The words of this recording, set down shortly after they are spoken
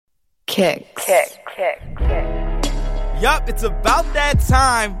Kicks. Yup, it's about that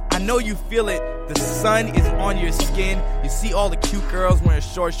time. I know you feel it. The sun is on your skin. You see all the cute girls wearing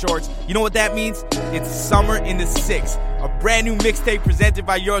short shorts. You know what that means? It's Summer in the Six, a brand new mixtape presented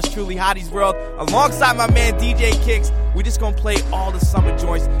by yours truly, Hottie's World, alongside my man DJ Kicks. We're just gonna play all the summer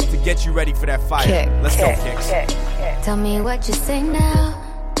joints to get you ready for that fire. Let's go, Kicks. Tell me what you say now.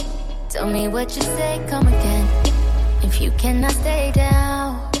 Tell me what you say, come again. If you cannot stay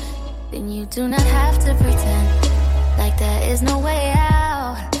down, then you do not have to pretend like there is no way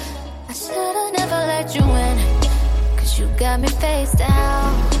out. I should've never let you in, 'cause you got me face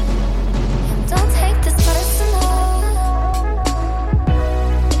down. And don't take this personal.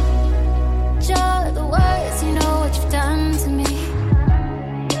 You're the worst, you know what you've done to me.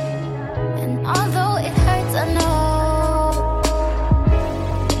 And although it hurts, I know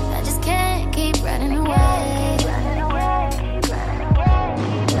I just can't keep running away.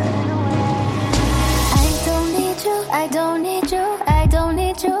 I don't need you, I don't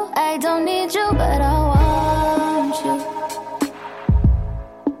need you, I don't need you, but I want you.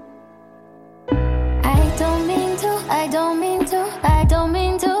 I don't mean to, I don't mean to, I don't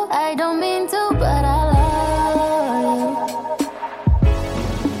mean to, I don't mean to, but I love you.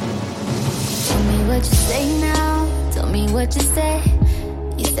 Tell me what you say now, tell me what you say.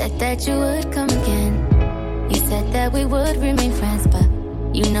 You said that you would come again. You said that we would remain friends, but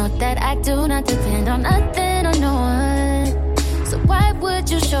you know that I do not depend on nothing or no one. So why would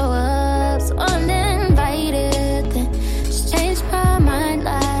you show up so uninvited? Then just change my mind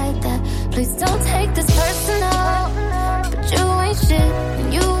like that. Please don't take this personal. But you ain't shit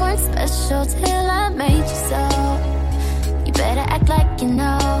and you weren't special till I made you so. You better act like you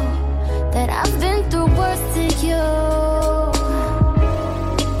know that I've been through worse to you.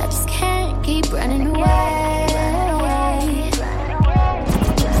 I just can't keep running away.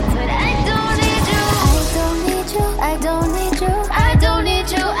 I don't need you, I don't need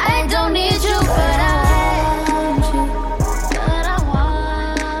you, I don't need you, but I want you, but I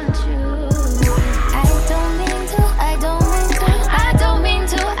want you. I don't mean to, I don't mean to, I don't mean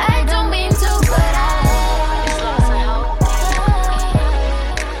to, I don't mean to, but I want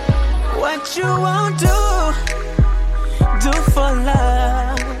you. What you won't do for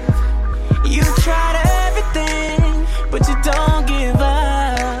love. You tried everything, but you don't give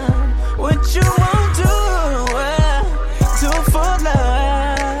up. What you won't do for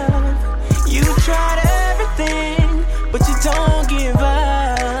love. You tried everything, but you don't give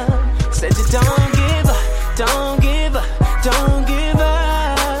up. Said you don't give up, don't give up, don't give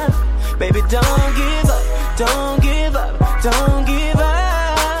up. Baby, don't give up, don't give up, don't give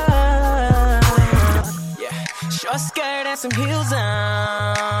up. Yeah, short skirt and some heels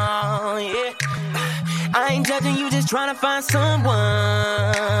on, yeah. I ain't judging you, just trying to find someone.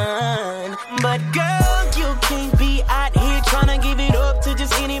 But girl, you can't be out here trying to give it up to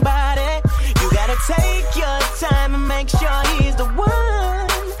just anybody. You gotta take your time and make sure he's the one.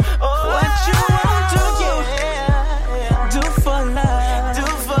 Oh, what you want to do for love, do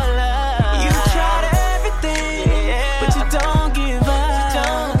for love. You tried everything, but you don't give up. You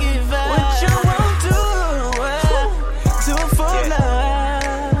don't give up. What you want to do for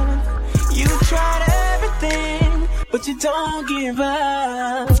love. You tried everything, but you don't give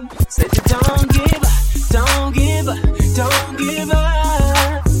up. Said you don't give up, don't give up, don't give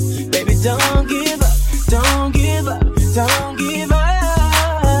up. Baby, don't give up, don't give up, don't give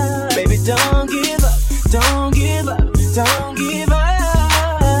up. Baby, don't give up, don't give up, don't give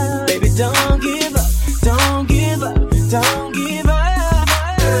up. Baby, don't give up, don't give up, don't give up.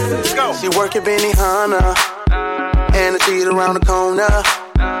 Let's go. She work at Benihana and the street around the corner,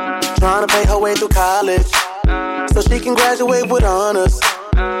 trying to pay her way through college so she can graduate with honors.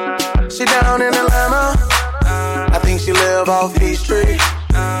 She down in Atlanta, I think she live off Peachtree,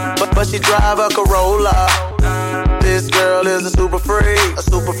 but she drive a Corolla. This girl is a super freak, a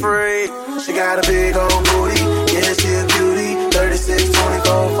super freak. She got a big old booty, yeah, she a beauty. 36,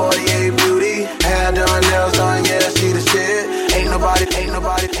 24, 48 beauty. Hair done, nails done, yeah, she the shit. Ain't nobody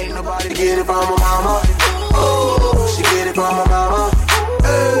get it from her mama. Oh, she get it from her mama.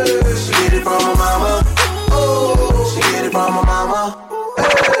 Hey, she get it from her mama. Oh, she get it from her mama.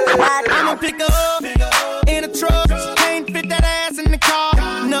 I'ma pick her up in a truck. She can't fit that ass in the car.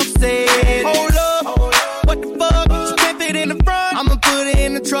 Enough said. Hold up, what the fuck? She can't fit in the front. I'ma put it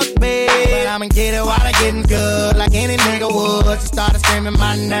in the truck bed. But I'ma get it while I getting good, like any nigga would. She started screaming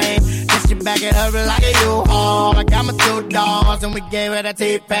my name. This she back it up like a U-Haul. I got my 2 dogs and we gave her that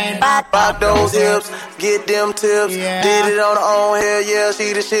T-Pain. Pop those hips, get them tips. Yeah. Did it on her own, hell yeah,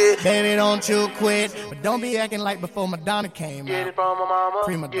 she the shit. Baby, don't you quit, but don't be acting like before Madonna came Get out. it from my mama.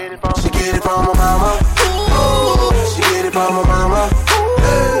 Prima Get donna. it from, she get it from my mama. Ooh. She get it from my mama.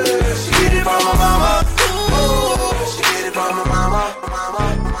 Ooh. She get it from my mama. Ooh. She get it from my mama.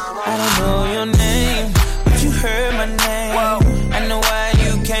 I don't know your name, but you heard my name. Whoa. I know why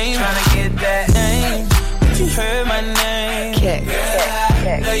you came, tryna get that name, but you heard my name. Kick.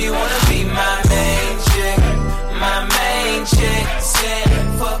 Know you wanna be my main chick, my main chick. Said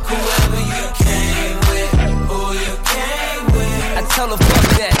fuck whoever you came with, who you came with. I tell her fuck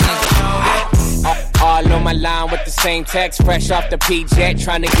that nigga. All on my line with the same text, fresh off the P-Jet,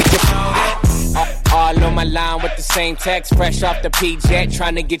 tryna get your... All on my line with the same text, fresh off the P-Jet,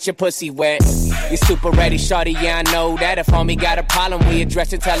 tryna get your pussy wet. You super ready, shorty, yeah, I know that. If homie got a problem, we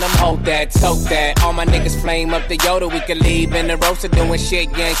address it, tell him hold that, tote that. All my niggas flame up the Yoda, we can leave in the roaster doing shit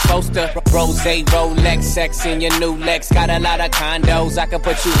you ain't supposed to. Rose, Rolex, sex in your new Lex. Got a lot of condos, I can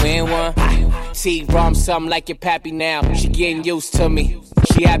put you in one. T-Rom, something like your pappy now. She getting used to me,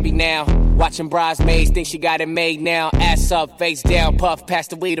 she happy now. Watching bridesmaids, think she got it made now. Ass up, face down, puff, pass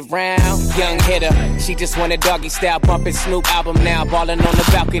the weed around. Young hitter, she just want a doggy style, bumping Snoop album now. Ballin' on the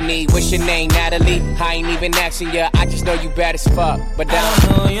balcony, what's your name, Natalie? I ain't even asking ya, I just know you bad as fuck. But I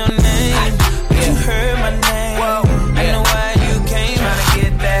don't know your name, but you heard my name. Whoa. I know why you came, tryna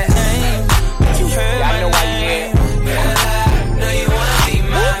get that name, but you heard Yeah, my I know why you name. here. Yeah, know you wanna be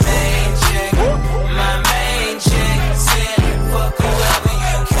my main chick, my main chick. Said fuck whoever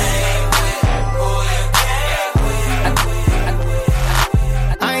you came with, who you came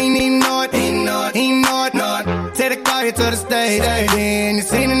with. I ain't even know it, Take the car here to the stage, then you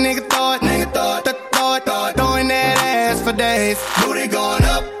seen a nigga thought, throwing that ass for days. Booty going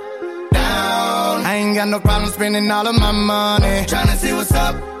up, down. I ain't got no problem spending all of my money, tryna see what's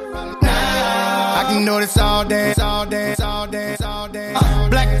up now. I can do this all day.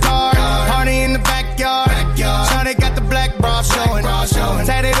 Black car, party in the backyard. Shawty got the black bra showing.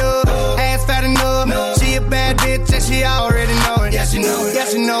 Tatted up, ass fat enough. She a bad bitch and she already know it. Yeah, she know it. Yeah,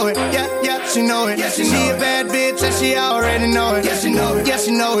 she know it. Yeah, she know it. She a bad bitch and she already know it. Yeah, she know it. Yeah,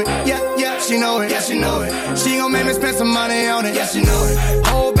 she know it. Yeah, she know it. Yeah, she know it. She gon' make me spend some money on it. Yeah, she know it.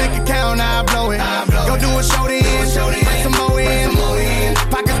 Whole bank account, I blow it. Go do a show then, bring some more in.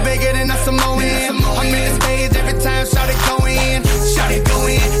 Pockets bigger than a Samoan. I'm in the stage every time Shawty go in. Shawty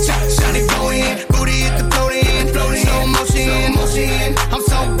go in. Booty hit the float in. Slow motion. I'm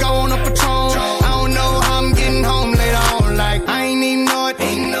so gone on Patron. I don't know how I'm getting home later on. Like I ain't even know it.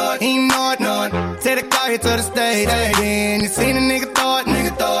 Take the car here to the stage. Then you seen a nigga thought,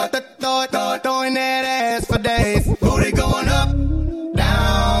 throwing that ass for days. Booty going up,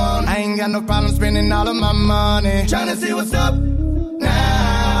 down. I ain't got no problem spending all of my money, tryna see what's up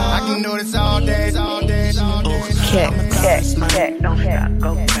now. I can do this all day. Kick. Don't stop,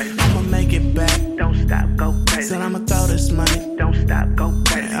 go crazy. I'ma make it back. Don't stop, go crazy. Said I'ma throw this money. Don't stop, go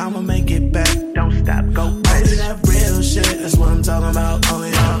crazy. I'ma make it back. Don't stop, go crazy. Only that real shit, that's what I'm talking about.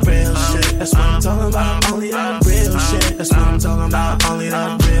 Only that real shit, that's what I'm talking about. Only that real shit, that's what I'm talking about. Only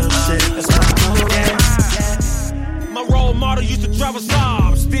that real shit, that's what I'm talking about. My role model used to drive a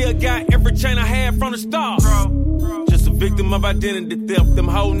Saab. Still got every chain I had from the start. Just a victim of identity theft. Them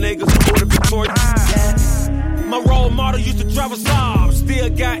whole niggas order Victoria. My role model used to drive a Saab. Still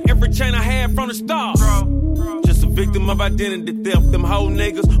got every chain I had from the start. Just a victim of identity theft. Them whole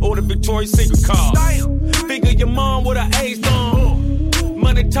niggas order Victoria's Secret car. Figure your mom with an A song.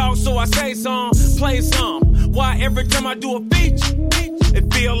 Money talk, so I say some, play some. Why every time I do a feature,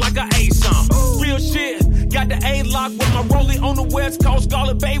 it feel like an A song. Real shit. Got the A-lock with my rollie on the West Coast.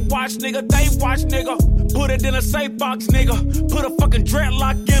 Scarlet Bay watch, nigga. They watch, nigga. Put it in a safe box, nigga. Put a fucking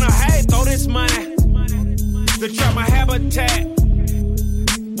dreadlock in a hay. Throw this money. To trap my habitat.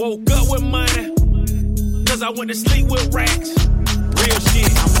 Woke up with money. Cause I went to sleep with racks. Real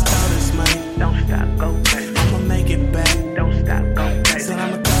shit. I'ma throw this money. Don't stop, go crazy. I'ma make it back. Don't stop, go crazy. Said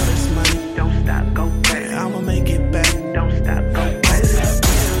I'ma throw this money. Don't stop, go crazy. I'ma make it back. Don't stop, go crazy. That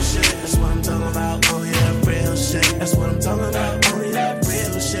real shit, that's what I'm talking about. Only that real shit, that's what I'm talking about. Only that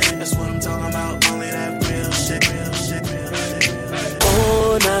real shit, that's what I'm talking about. Only that real shit.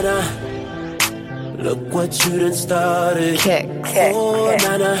 Oh, nana, look what you done started. Kick. Oh,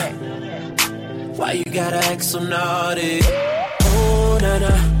 nana, why you gotta act so naughty? Oh,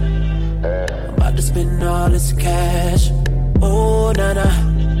 nana, I'm about to spend all this cash. Oh,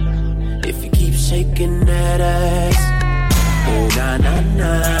 nana, if you keep shaking that ass. Oh, na na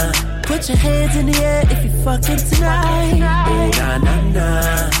na, put your hands in the air if you fucking tonight. Oh, na na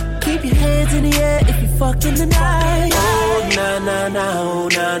na, Keep your hands in the air if you fucking tonight. Oh, na na na, oh,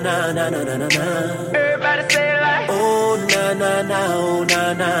 na na na na na na na. Everybody say it like. Oh, na na na, oh,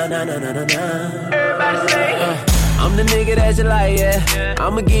 na na na na na na na. Everybody say I'm the nigga that you like, yeah.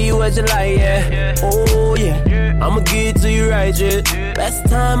 I'ma give you what you like, yeah. Oh, yeah. I'ma give it to you right, yeah. Best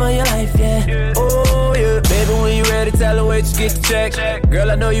time of your life, yeah. Oh, yeah. Baby, when you ready, tell her wait, just get the check.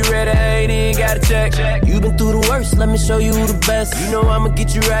 Girl, I know you ready, I ain't even gotta check. You been through the worst, let me show you who the best. You know I'ma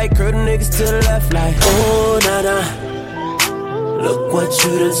get you right, curl the niggas to the left, like. Oh, nah. Look what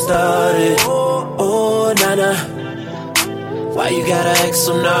you done started. Oh, nah. Why you gotta act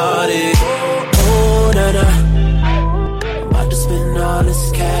so naughty? Oh, nah. Spend all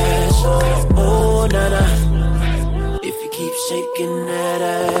this cash, oh na. If you keep shaking that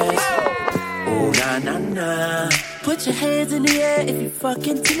ass, oh na. Put your hands in the air if you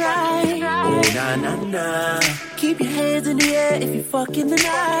fucking tonight, oh na. Keep your hands in the air if you fucking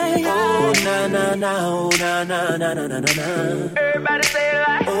tonight, oh na. Oh na na. everybody say it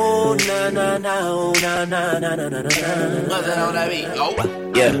like. Oh na. Oh na. What's that on that beat? Oh.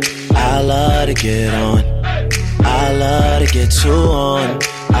 Yeah, I love to get on. I love to get you on.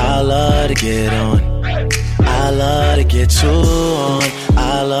 I love to get on. I love to get you on.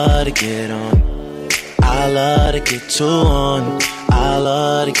 I love to get on. I love to get you on. I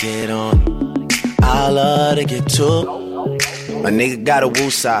love to get on. I love to get you. A nigga got a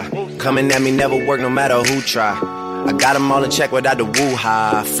woo-side. Coming at me never work no matter who try. I got them all in check without the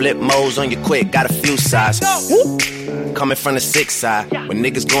woo-ha. Flip modes on you quick, got a few sides. Coming from the 6 side. When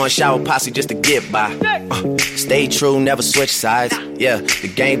niggas going shower posse just to get by. Stay true, never switch sides. Yeah, the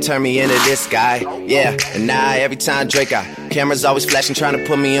game turned me into this guy. Yeah, and now every time Drake out. Cameras always flashing, trying to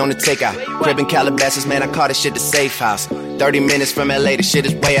put me on the takeout. Crib in Calabasas, man, I call this shit the safe house. 30 minutes from LA, the shit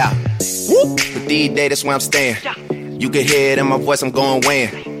is way out. But these days, that's where I'm staying. You can hear it in my voice, I'm going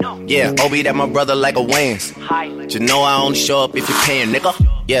weighing. Yeah, Obi, that my brother like a Wayans. But you know I only show up if you're paying, nigga.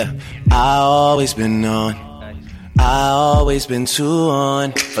 Yeah, I always been on. I always been too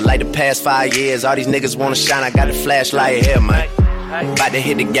on. For like the past 5 years, all these niggas wanna shine. I got the flashlight here, man. About to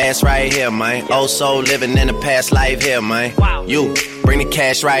hit the gas right here, man. Old soul living in the past life here, man. You, bring the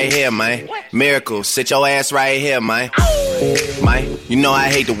cash right here, man. Miracle, sit your ass right here, man. Man, you know I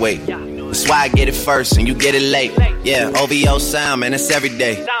hate to wait. That's why I get it first and you get it late. Yeah, OVO sound, man, it's every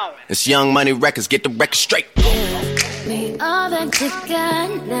day. It's Young Money Records, get the record straight. Me all that you got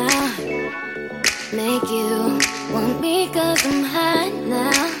now. Make you want me cause I'm hot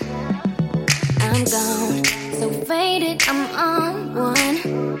now. I'm gone, so faded, I'm on one.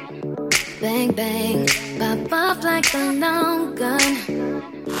 Bang, bang, pop off like a long gun.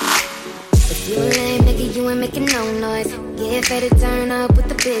 If you ain't making, you ain't making no noise. Get ready to turn up with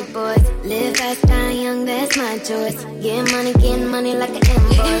the big boys. Live fast, die young, that's my choice. Get money like an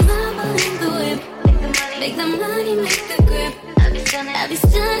invoice. Making love in the whip. Make the money, make the grip. I'll be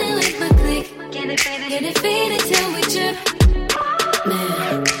stunning with my click. Get it faded till we trip.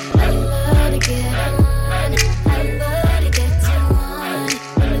 Man, I love to get on. I love to get too on.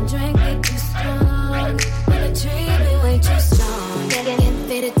 When the drink get too strong. When the tree be way too strong. Get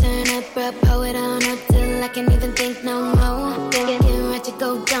faded, turn up, bro, pull it on up till I can't even think no more. Get right to go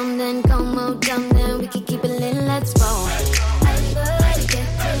dumb, then go more dumb, then we can keep it lit, let's roll. I love to get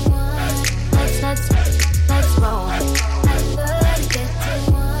too on. Let's roll. I love to get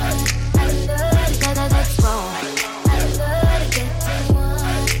too on. I love to get let's roll. I love to get too on.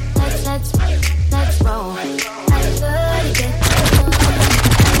 Let's roll. I love to get too on.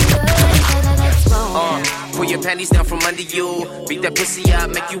 Let's roll. Pull your panties down from under you. Beat that pussy up,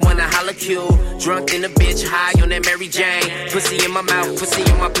 make you wanna holla cue. Drunk in a bitch, high on that Mary Jane. Pussy in my mouth, pussy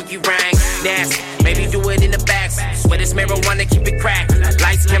in my pinky ring. Nasty, maybe do it in the back. Swear this marijuana, keep it cracked.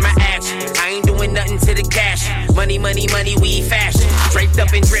 Lights, camera, action. I ain't doing nothing to the cash. Money, we fashion. Draped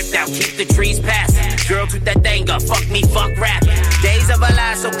up and dripped out, keep the trees passing. Girl, toot that thing up, fuck me, fuck rap. Days of our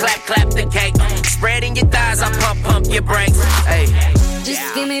lives, so clap the cake. Spreading your thighs, I pump your brakes. Hey.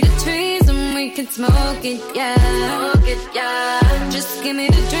 Just give me the trees and we can smoke it, yeah. Smoke it, yeah. Just give me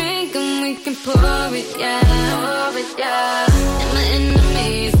the drink and we can pour it, yeah. Pour it, yeah. And my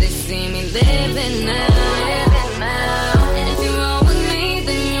enemies, they see me living now. And if you roll with me,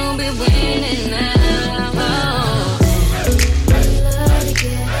 then you'll be winning now. Oh. I love to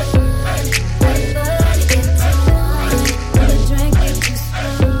get on. I love to get too on. When the drink gets too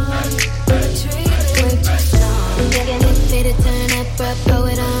strong. When the tree is way too strong. Get faded, turn up, bro, pull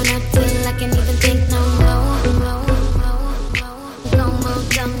it on up till I can't even think no more. No more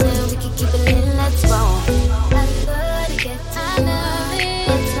dumb, then we can keep it lit, let's roll. I love to get to know it.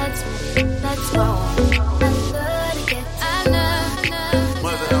 Let's roll. I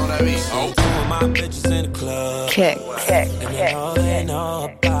that mean? Oh. Two of my bitches in the club. Kick. And they know they know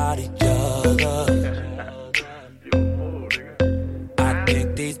about each other. I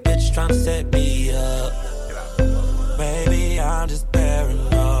think these bitches tryna set me up. Maybe I'm just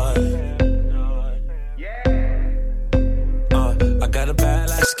paranoid. I got a bad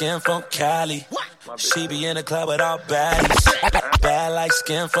light skin from Cali. She be in the club with all baddies. Bad light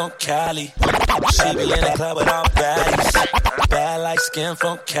skin from Cali. She be in the club with all baddies. Bad light skin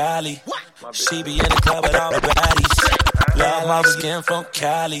from Cali. She be in the club with all baddies. Bad light skin from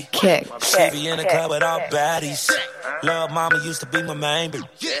Cali. Kick. She be in the club with all baddies. Love mama used to be my main bitch,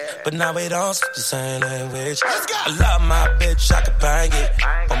 but now we don't speak the same language. I love my bitch, I can bang it,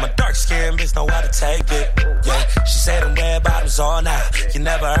 but my dark skin bitch know how to take it. Yeah, she said them red bottoms all night. You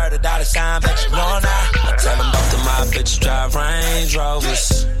never heard a dollar sign, but you know now. I tell them both of my bitches drive Range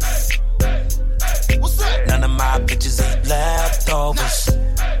Rovers. None of my bitches eat leftovers.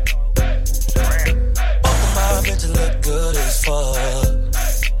 Both of my bitches look good as fuck.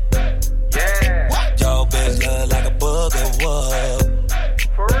 Yo, bitch look like a booger whoop.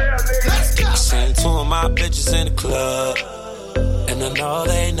 For real, nigga. I seen two of my bitches in the club, and I know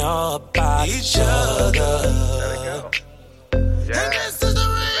they know about each other.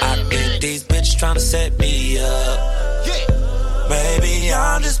 I think these bitches tryna set me up. Maybe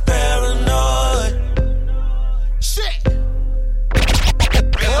I'm just paranoid.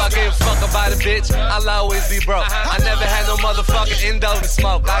 If I give a fuck about a bitch, I'll always be broke. I never had no motherfucking endo to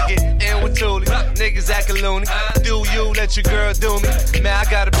smoke. I get in with Thule, niggas acting loony. Do you, let your girl do me. Man, I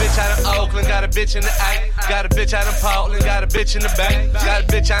got a bitch out of Oakland, got a bitch in the A. Got a bitch out of Portland, got a bitch in the Bay. Got a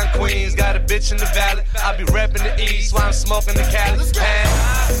bitch out in Queens, got a bitch in the Valley. I be reppin' the East while I'm smoking the Cali.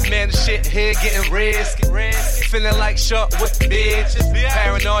 Man, the shit here getting risky. Feeling like short with the bitches.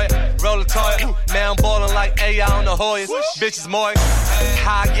 Paranoia, roll a toy. Man, I'm ballin' like A.I. on the Hoyas. Bitches more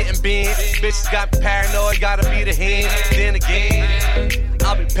high getting big. Bitches got me paranoid, gotta be the hand. Then again,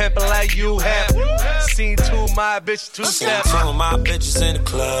 I'll be pimpin' like you have. Seen two of my bitches, two steps. Two of my bitches in the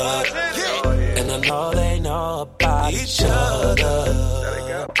club, and I know they know about each other.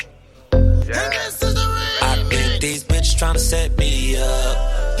 I think these bitches tryna set me up.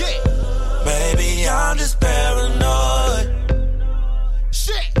 Maybe I'm just paranoid.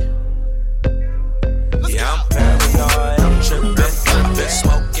 Yeah, I'm paranoid, I'm trippin'. I've been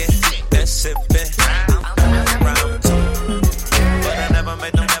smoking, been sippin'. I'm round two, but I never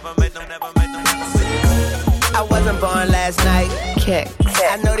made them. I wasn't born last night. Kick.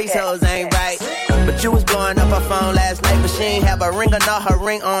 I know these hoes ain't right, but you was blowing up her phone last night, but she ain't have a ring or not her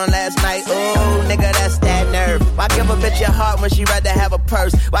ring on last night. Ooh, nigga, that's that nerve. Why give a bitch your heart when she rather have a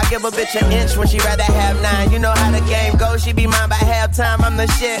purse? Why give a bitch an inch when she rather have 9? You know how the game goes, she be mine by halftime, I'm the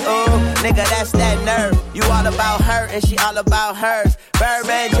shit. Ooh, nigga, that's that nerve. You all about her and she all about hers.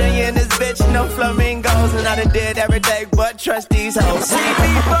 Birdman Jr. and this bitch, no flamingos, and I done did everything but trust these hoes.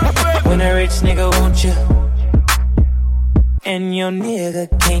 When a rich nigga want you, and your nigga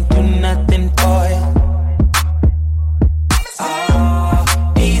can't do nothing for you. Oh,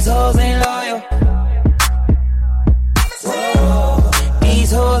 these hoes ain't loyal. Whoa,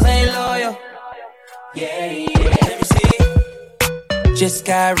 these hoes ain't loyal. Yeah. Let me see. Just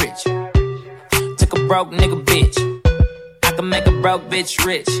got rich. Took a broke nigga bitch. I can make a broke bitch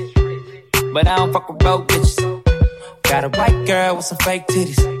rich, but I don't fuck with broke bitches. Got a white girl with some fake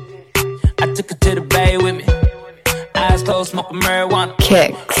titties. I took her to the bay with me. Eyes closed, smoking marijuana.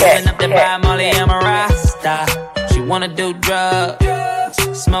 Kick. Filling up that by Molly, I'm a Rasta. She wanna do drugs,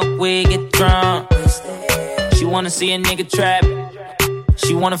 smoke weed, get drunk. She wanna see a nigga trap.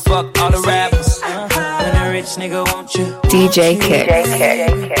 She wanna fuck all the rappers. When a rich nigga want you, DJ Kick.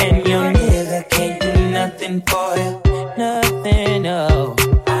 and your nigga can't do nothing for you. Nothing, no.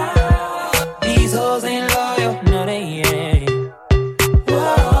 These hoes ain't loyal, no they ain't.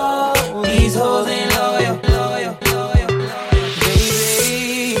 Whoa, these hoes ain't loyal.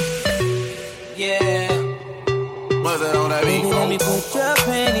 Let me put your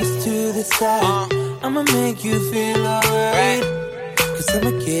panties to the side. I'ma make you feel alright. Cause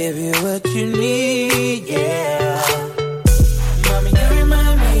I'ma give you what you need, yeah. Mommy, you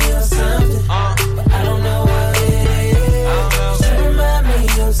remind me of something, but I don't know what it is. You remind me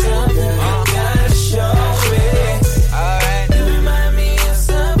of something, you gotta show me. Alright. You remind me of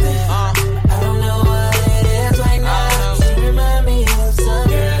something, I don't know what it is right now. You remind me of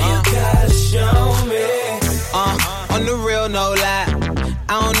something, you gotta show me. On the real, no lie.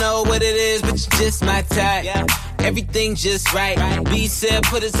 I don't know what it is, but you're just my type. Everything just right. B said,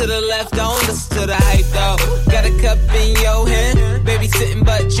 put it to the left, don't listen to the hype though. Got a cup in your hand, baby sitting,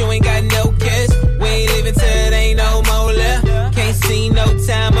 but you ain't got no kiss. We ain't leaving till it ain't no more left. Can't see no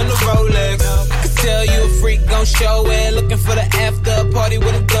time on the don't show it. Looking for the after party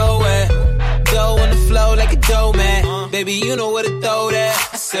with a dough at. Dough on the flow like a dough man. Baby, you know where to throw that.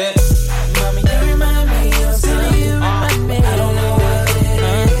 I said, Mommy, you remind me of something. You remind me. I don't know what it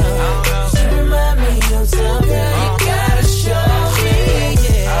is. You remind me of something. You gotta show me.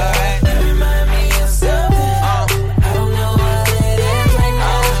 Yeah. You remind me of something. I don't know what it is right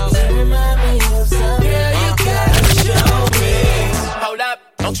now. You remind me of something. Girl, you gotta show me. Hold up,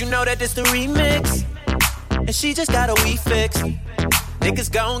 don't you know that this the remix? And she just got a wee fix.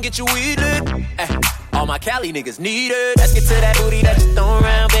 Niggas gon' get you weed lit. All my Cali niggas need it. Let's get to that booty that you throw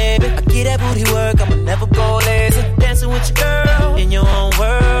around, baby. I get that booty work, I'ma never go lazy. Dancing with your girl in your own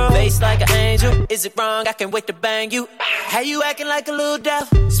world. Face like an angel. Is it wrong? I can't wait to bang you. How you acting like a little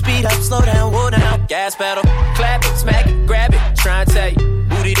devil? Speed up, slow down, roll down. Gas pedal, clap it, smack it, grab it. Try and tell you,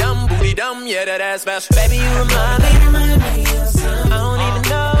 booty dumb, yeah, that ass special. Baby, you remind me of something. I don't even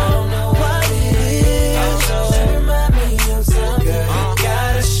know. What it is. You remind me of something. Girl, you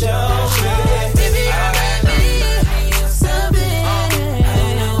gotta show me. Baby, you remind me of something. I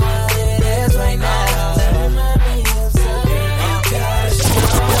don't know what it is right now. Remind me of something. You gotta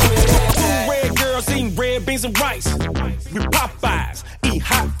show me. Red girls eating red beans and rice. With Popeyes, eat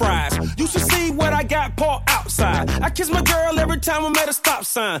hot fries. You should see what I got parked outside. I kiss my girl every time I'm at a stop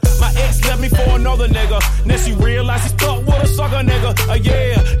sign. My ex left me for another nigga. Then she realized he's stuck with a sucker nigga.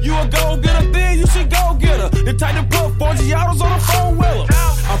 Yeah, you a go-getter, then you should go get her. The type to put 40 autos on a four-wheeler.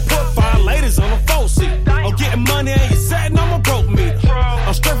 I put 5 ladies on a 4-seat. I'm getting money and you satin, I'm a broke meter.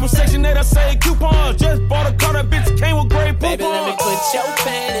 I'm straight from Section 8, I say coupons. Just bought a car, that bitch came with great poupon. Baby, let me put your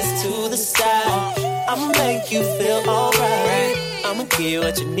panties to the side. I'ma make you feel alright. I'ma give you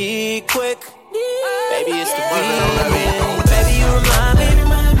what you need quick. Baby, it's the remix. Baby, you remind me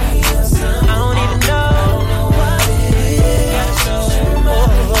of something. I don't even know what it is.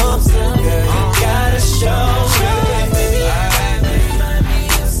 Girl, you gotta show me. Baby, you remind me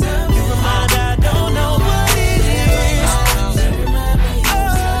of something. You remind I don't know what it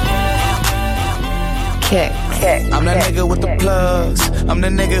is. Kick. I'm that nigga with the plugs. I'm the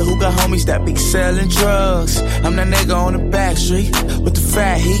nigga who got homies that be selling drugs. I'm that nigga on the back street with the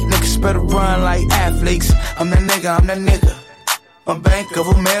fat heat. Niggas better run like athletes. I'm that nigga. My Bank of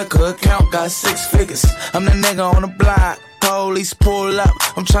America account got 6 figures. I'm the nigga on the block. Police pull up.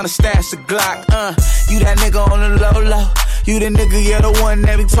 I'm tryna stash the Glock. You that nigga on the low. You the nigga, yeah, the one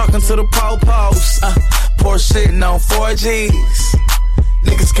that be talking to the po-pos. Porsche sitting on 4Gs.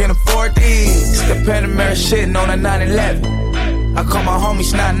 Niggas can't afford these. The Panamera shitting on a 911. I call my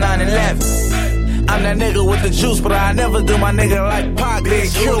homies not 911. I'm that nigga with the juice, but I never do my nigga like Pac.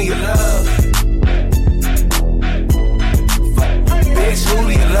 Bitch, who do you love? Bitch, who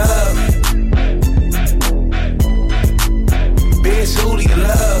do you love? Bitch, who do you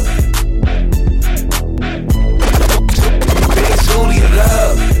love? Bitch, who do you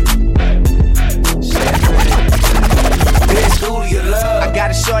love? I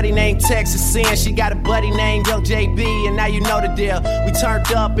got a shorty named Texas Sin. She got a buddy named Young JB, and now you know the deal. We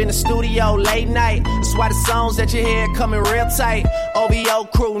turned up in the studio late night. That's why the songs that you hear coming real tight. OVO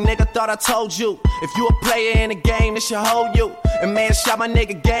crew, nigga, thought I told you. If you a player in the game, this should hold you. And man, shot my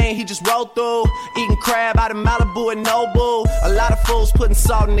nigga game, he just rolled through. Eating crab out of Malibu and Nobu. A lot of fools putting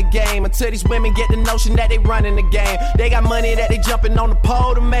salt in the game. Until these women get the notion that they running the game. They got money that they jumping on the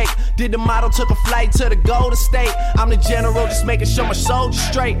pole to make. Did the model, took a flight to the Golden State. I'm the general, just making sure my soldiers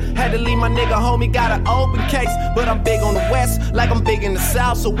straight. Had to leave my nigga homie, got an open case. But I'm big on the west, like I'm big in the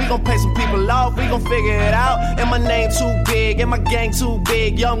south. So we gon' pay some people off, we gon' figure it out. And my name too big, and my gang too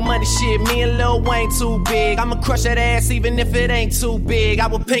big. Young money shit, me and Lil Wayne too big. I'ma crush that ass even if it ain't too big. I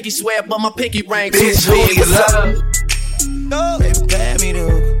would pinky swear, but my pinky ring too big. Bitch, who do you love? Baby, bad me to.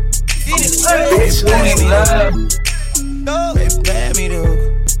 Bitch, who do you love? Baby, bad me to.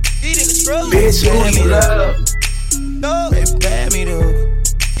 Bitch, who do you love? Baby, bad me to.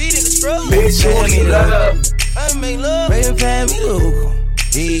 Bitch, who do you love? I make love. Baby, bad me to.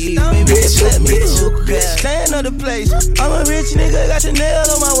 Bitch, let me do. Stand up the place. I'm a rich nigga, got your nail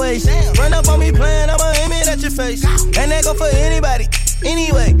on my waist. Run up on me playing, I'ma aim it at your face. And that go for anybody,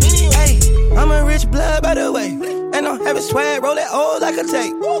 anyway. Hey, I'm a rich blood by the way. And I'm having swag, roll that old like a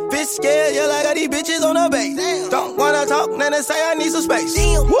tape. Bitch scared, yeah, I got these bitches on the base. Don't wanna talk, then they say I need some space.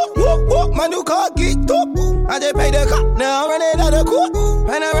 Whoop, whoop, whoop, my new car geeked up. I just paid the cop, now I'm running out of court.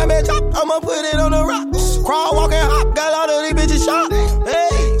 And I ram it top, I'ma put it on the rocks. Crawl, walk, and hop, got all of these bitches shot.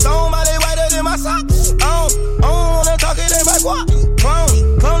 Hey, somebody whiter than my socks. I don't wanna talk it in my guap.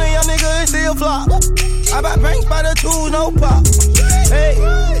 Cloning young nigga and still flop. I buy banks by the tools, no pop. Hey,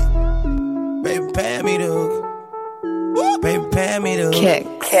 baby, pay me to. Baby, pay me to. Kick.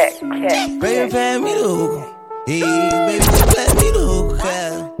 Baby, pay me to. Hey, baby, just play me the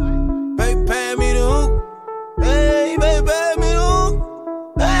hookah. Baby, pay me the hookah. Hey, baby, pay me the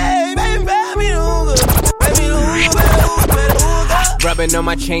hookah. Hey, baby, pay me the hookah. Pay me the hookah, pay the hookah. Rubbing on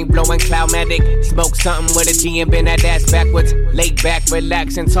my chain, blowing Cloudmatic. Smoke something with a G and bend that ass backwards. Lay back,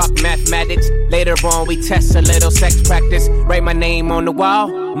 relax, and talk mathematics. Later on, we test a little sex practice. Write my name on the wall.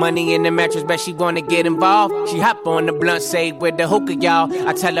 Money in the mattress, bet she wanna get involved. She hop on the blunt, say with the hookah, y'all.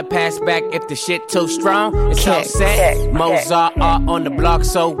 I tell her pass back if the shit too strong. It's all set. Mozart art on the block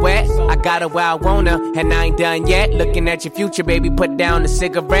so wet. I got her where I want her, and I ain't done yet. Looking at your future, baby, put down the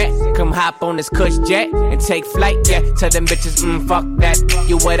cigarette. Come hop on this cush jet and take flight, yeah. Tell them bitches, fuck that.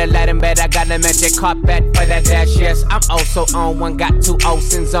 You would've let him bet I got a magic carpet for that dash, yes. I'm also on one, got 2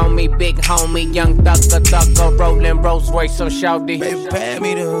 Olsons on me. Big homie, young thugger, rolling Rolls Royce on shawty. Baby, pay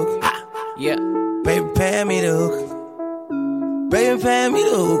me the hookah. Yeah. Baby, pay me the hookah. Baby, pay me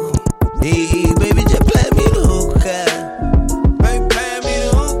the hookah. Hey, baby, just play me the hookah. Baby, pay me the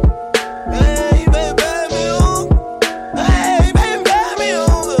hookah. Hey, baby, pay me the hookah. Hey, baby, pay me the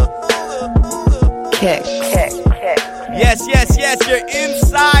hookah. Kick. Yes, you're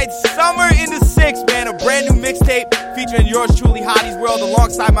inside Summer in the 6, man. A brand new mixtape featuring yours truly, Hottie's World,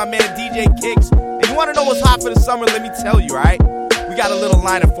 alongside my man DJ Kicks. And you want to know what's hot for the summer? Let me tell you, right? We got a little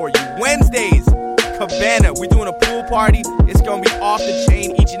lineup for you. Wednesdays, Cabana. We're doing a pool party. It's going to be off the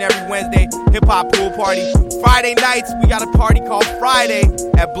chain each and every Wednesday. Hip-hop pool party. Friday nights, we got a party called Friday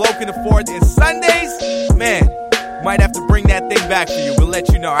at Bloke in the 4th. And Sundays, man, might have to bring that thing back for you. We'll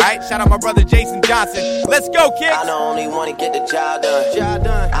let you know, all right? Shout out my brother Jason Johnson. Let's go, Kicks. I don't only want to get the job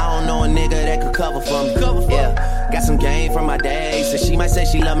done. I don't know a nigga that could cover for me. Yeah, got some game from my day. So she might say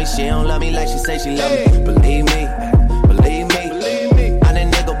she love me. She don't love me like she say she love me. Believe me. I'm that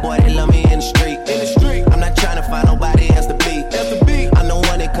nigga boy that love me in the street. I'm not trying to find nobody else to beat. I'm the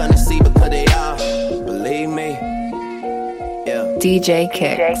one that come to see because they all believe me. Yeah. DJ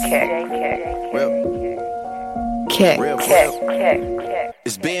Kicks. Kick.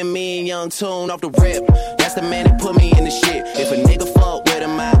 It's been me and Young Tune off the rip. That's the man that put me in the shit. If a nigga fuck with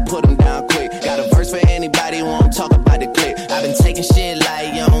him, I put him down quick. Got a verse for anybody who won't talk about the clip. I've been taking shit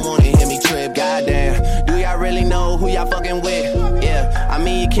like you don't wanna hear me trip. Goddamn, do y'all really know who y'all fucking with? Yeah, I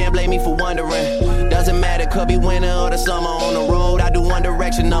mean you can't blame me for wondering. Doesn't matter, could be winter or the summer on the road. I do One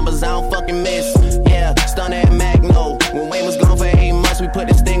Direction numbers, I don't fucking miss. Yeah, Stunner and Magno. When Wayne was gone for 8 months, we put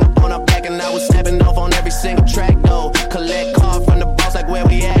this thing up on our back and I was snapping off on every single track though. Collect card from the boss like where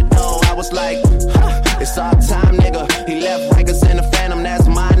we at though. I was like, it's our time, nigga. He left Rikers in the Phantom, that's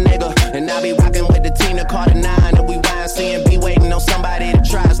my nigga. And I be rocking with the team that caught a 9. And we YNC and be waiting on somebody to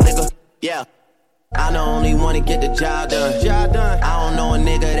try us, nigga. Yeah. I don't only wanna get the job done. I don't know a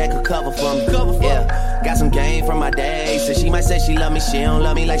nigga that could cover for me. Yeah, got some game from my day. So she might say she love me, she don't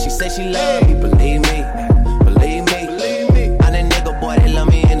love me like she say she love me. Believe me. I'm that nigga boy that love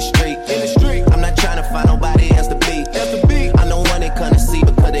me in the street. I'm not trying to find nobody else to beat. I'm the one that come to see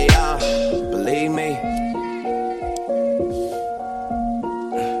because they all believe me.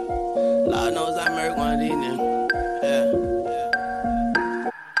 Lord knows I murdered one of these niggas.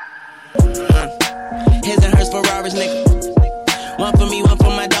 His and hers Ferraris, nigga. One for me, one for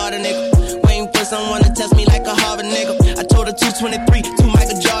my daughter, nigga. Waiting for someone to test me like a Harvard, nigga. I told her 223, 2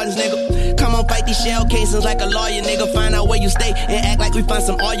 Michael Jordans, nigga. Come on, fight these shell cases like a lawyer, nigga. Find out where you stay and act like we find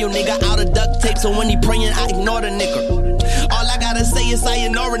some oil, nigga. Out of duct tape, so when he praying, I ignore the nigga. All I gotta say is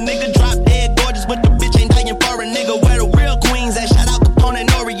sayonara, nigga. Drop dead gorgeous, but the bitch ain't dying for a nigga. Where the real queens at? Shout out Capone and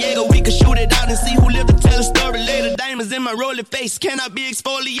Noriega. We can shoot it out and see who lived to tell a story later. Diamonds in my rolling face, cannot be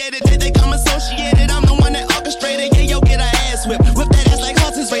exfoliated. Did they come associated? I'm the one that orchestrated. Yeah, yo, get her ass whipped. Whip that ass like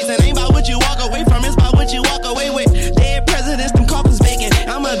horses racing. Ain't about what you walk away from, it's about what you walk away with. Dead presidents, them coffins vacant.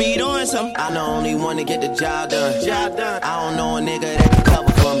 I'ma be doing something. I the only one to get the job done. I don't know a nigga that can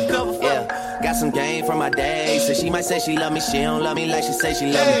cover for me. Yeah, got some game from my day. So she might say she love me, she don't love me like she say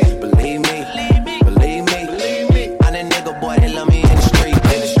she love me. Believe me. I'm that nigga boy that love me in the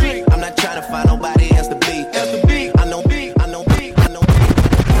street. I'm not trying to find nobody else to beat. I know.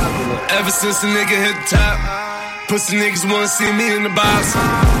 Ever since a nigga hit the top, pussy niggas wanna see me in the box.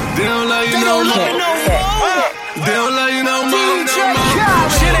 They don't love you no more. They don't love you no more.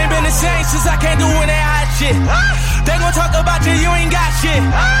 Shit ain't been the same since I can't do when they hot shit. They gon' talk about you ain't got shit.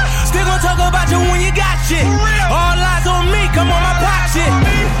 Still gon' talk about you when you got shit. All eyes on me, come on my pop shit.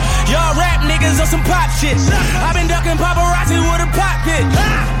 Y'all rap niggas on some pop shit. I been ducking paparazzi with a pop pit.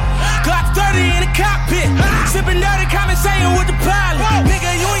 Glock 30 in the cockpit. Sippin' dirty, conversating with the pilot.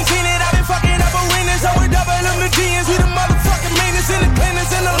 Nigga, you ain't seen it, I been fucking up arenas. I would double them the GNs, we the motherfucking meanest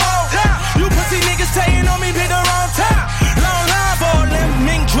independents in the law. You pussy niggas saying on me, pick the wrong time. Long line for a limb,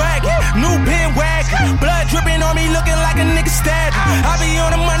 mink dragon. New pin wagon. Blood dripping on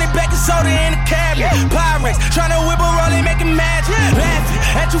soda in the cabinet. Pyrex, tryna whip a rollie, making magic. Laughing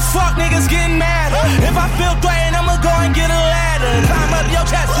at you fuck niggas getting mad. If I feel threatened, I'ma go and get a ladder. Climb up your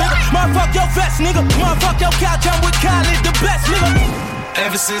chest, nigga. Motherfuck your vest, nigga. Motherfuck your couch, I'm with Khaled, the best, nigga.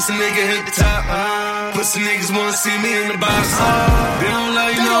 Ever since a nigga hit the top, pussy niggas wanna see me in the box. They don't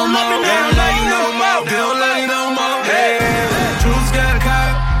love you no more. They don't love you no more. They don't love you no more. Jules got a car,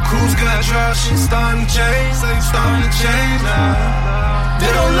 Cruz got a truck. Shit starting to change, so you starting to change now.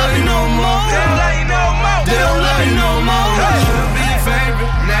 They don't love you no more. They don't love you no more. They don't love you no more. Should've been your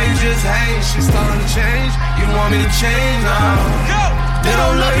favorite, now you just hate. Shit starting to change, you want me to change now. They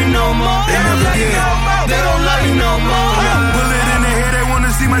don't love you no more. They don't love you no more. They don't love you no more. Bullet in the head, they wanna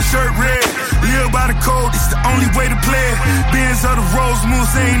see my shirt red. Live by the code, it's the only way to play it. Benz of the Rose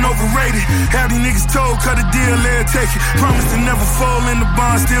Moose ain't overrated. Have these niggas told, cut a deal, let take it. Promise to never fall in the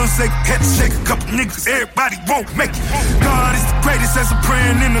bond, still shake. Had to shake a couple niggas, everybody won't make it. God is the greatest, as I'm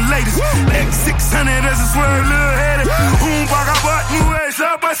praying in the latest. Leg 600 as a swerve, little headed. Back I bought new ass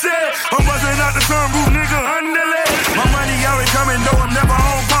up, I said. I'm buzzing out the sunroof, nigga, underlay. My money always coming, though I'm never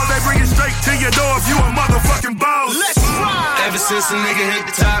on call. They bring it straight to your door if you a motherfucking boss. Let's ride. Ever since a nigga hit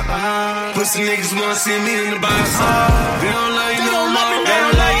the top, pussy niggas wanna see me in the box. They don't love you no more. They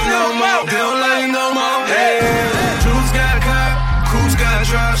don't love you no more. They don't love you no more. Jules got a car, Cruz got a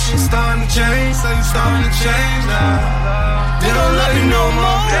truck. Shit starting to change, so you starting to change now. They don't love you no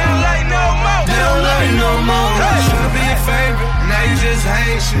more. They don't love you no more. They don't love you no more. Should've been your favorite, now you just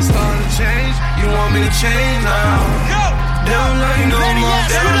hate. Shit starting to change, you want me to change now. They don't love you no more.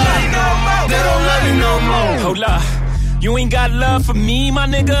 They don't love you no more. They don't love you no more. Hold up. You ain't got love for me, my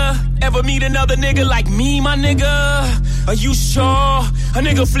nigga. Ever meet another nigga like me, my nigga? Are you sure? A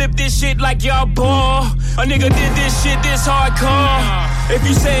nigga flip this shit like y'all ball. A nigga did this shit this hardcore. If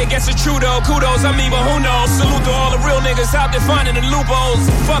you say it gets a true though, kudos, I mean, but who knows? Salute to all the real niggas out there finding the loopholes.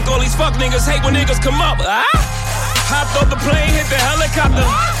 Fuck all these fuck niggas, hate when niggas come up. Hopped off the plane, hit the helicopter.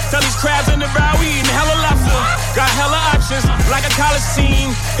 Tell these crabs in the bow, we eating hella lobster. Got hella options, like a college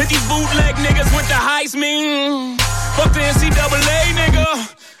team. Hit these bootleg niggas with the heist mean. Fuck the NCAA,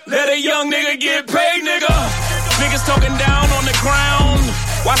 nigga. Let a young nigga get paid, nigga. Niggas talking down on the ground.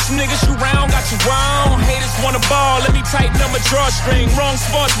 Watch some niggas shoot round, got you round. Haters wanna ball, let me tighten up my drawstring. Wrong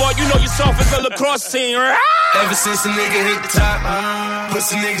sports ball, you know you're soft as a lacrosse team. Ever since a nigga hit the top,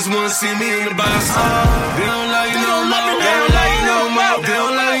 pussy niggas wanna see me in the box. They don't love you no more. They don't love you no more. They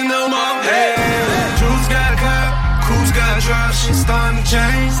don't love you no more. Jules got a car, Cruz got a truck. Shit starting to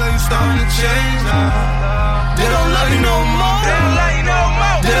change, so you starting to change now. They don't love you no more. They don't love you no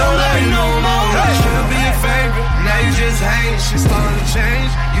more. They don't love you no more. Should've been your favorite, now you just hate. Shit starting to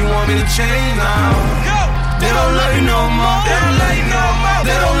change, you want me to change now. They don't love you no more. They don't love you no more.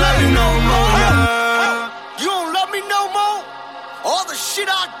 They don't love you no more. You don't love me no more? All the shit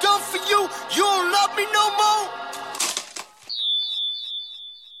I've done for you, you don't love me no more?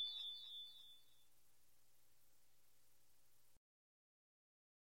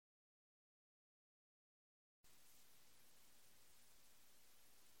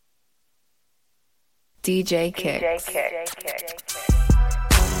 DJ Kick.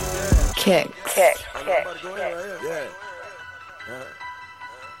 Kick. Yeah.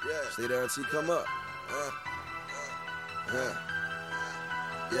 Stay there until you come up.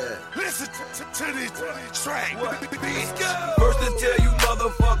 Yeah. Listen to this track. First to tell you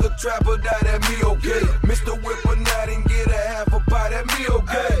motherfucker trapper die, that me okay. Mr. Whipper not and get a half a pie, that me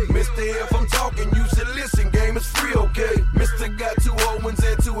okay. Mr. If I'm talking, you should listen, game is free, okay. Mr. got 2 old ones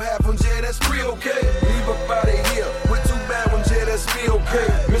and 2 half ones, yeah, that's free, okay. Leave up out of here with 2 bad ones, yeah, that's me, okay.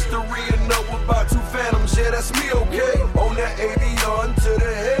 Mr. Reading up about 2 phantoms, yeah, that's me, okay. On that Avion to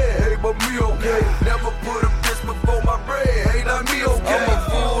the head, hey, but me, okay. Never put a bitch before my bread, hey, not me, okay. I'm a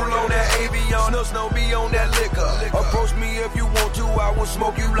fool on that Avion, no be on that liquor. Approach me if you want to, I will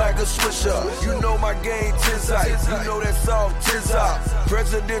smoke you like a swisher. You know my game, Tizite. You know that song, Tizite.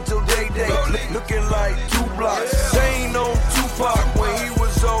 Presidential day, looking like 2 blocks. Chain on Tupac when he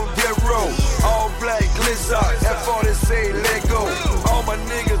was on death row. All black Blizzard, F40 say let go. All my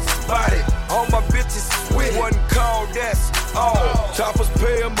niggas body, all my bitches with. One call, that's all. Choppers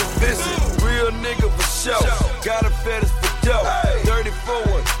pay him a visit. Real nigga for show. Got a fetish for dough.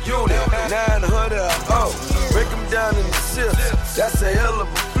 34 unit, 900 break them down in the zips. That's a hell of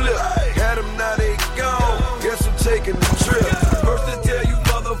a flip. Had them, now they gone. Guess I'm taking the trip. First to tell you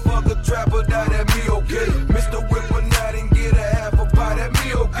motherfucker trapper die, that me okay. Mr. Whipper not and get a half a pie, that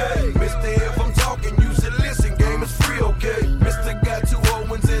me okay. Mr. If I'm talking, you should listen, game is free, okay. Mr. got 2 old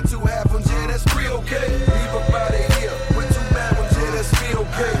ones and 2 half ones, yeah, that's free, okay. Leave up out of here with 2 bad ones, yeah, that's me,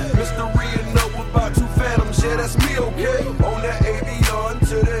 okay. Mr. Reading up about 2 phantoms, yeah, that's me, okay. On that Avion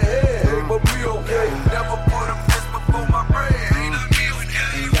to the head.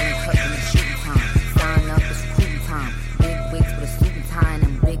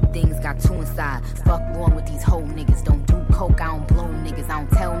 got two inside. Fuck wrong with these whole niggas. Don't do coke, I don't blow niggas. I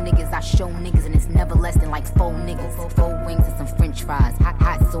don't tell niggas, I show niggas, and it's never less than like 4 niggas. 4 wings and some french fries,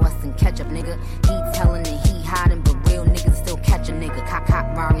 hot sauce and ketchup, nigga. He telling and he hiding, but real niggas still catch a nigga. Cop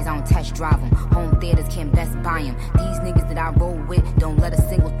Raris, I don't test drive them. Home theaters can't best buy them. These niggas that I roll with don't let a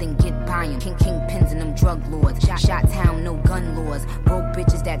single thing get by them. Kingpins and them drug lords. Shot town, no gun laws. Broke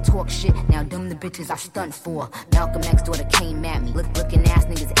bitches that talk shit, now them the bitches I stunt for. Malcolm X daughter came at me. Looking ass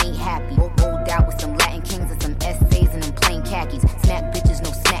niggas ain't happy. Rolled out with some Latin kings and some essays and them plain khakis. Smack bitches,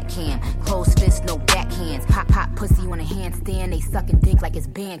 no smack cam. Closed fists, no backhands. Pop pussy on a handstand. They sucking dick like it's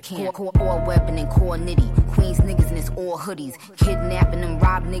band camp. Core weapon and core nitty. Queens niggas and it's all hoodies. Kidnapping them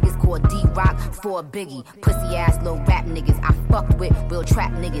rob niggas. Called D-Rock for a biggie. Pussy ass little rap niggas. I fucked with real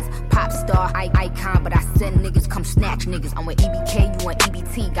trap niggas. Pop star icon, but I send niggas come snatch niggas. I'm with EBK, you want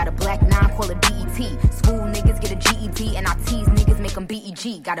EBT. Got a black 9, call it BET. School niggas get a GED, and I tease niggas, make them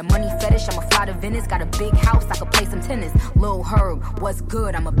BEG. Got a money fetish, I'ma fly to Venice. Got a big house, I could play some tennis. Lil Herb, what's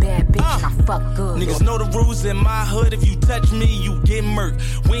good? I'm a bad bitch and I fuck good. Niggas know the rules in my hood. If you touch me, you get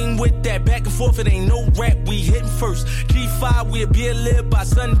murked. We ain't with that back and forth, it ain't no rap, we hitting first. G5, we'll be a live by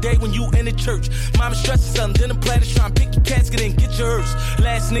Sunday when you in the church. Mama stressing something, then the platters trying to pick your casket and get your hearse.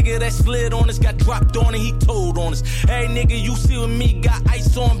 Last nigga that slid on us got dropped on and he told on us. Hey nigga, you see with me, got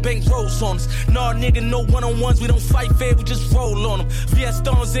ice on, bank rolls on us. Nah nigga, no one-on-ones, we don't fight fair, we just roll on them. VS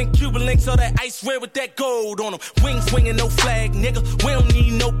Stones and Cuban links, all that ice red with that gold on them. Wings swinging, no flag, nigga, we don't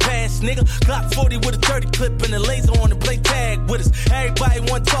need no pass, nigga. Glock 40 with a 30 clip and a laser on to play tag with us. Everybody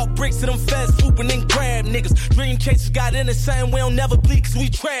want talk bricks to them feds, swooping and grab niggas. Dream chasers got in the same, we don't never bleed cause we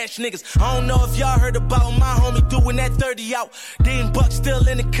trash niggas. I don't know if y'all heard about my homie doing that 30 out. Dean Buck still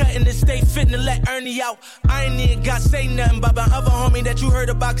in the cut and they stay fitting to let Ernie out. I ain't even got say nothing about my other homie that you heard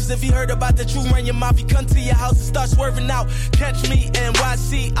about, cause if he heard about that you run your mouth, he come to your house and start swerving out. Catch me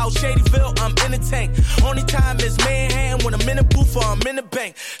NYC out Shadyville, I'm in the tank. Only time is Manhattan when I'm in the booth or I'm in the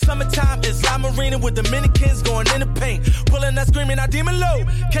bank. Summertime is La Marina with Dominicans going in the paint. Pulling up screaming out demon low.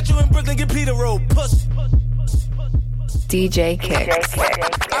 Catch you in Brooklyn, get Peter Road, pussy. DJ Kick.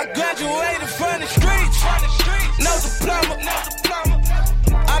 I graduated from the streets, no diploma.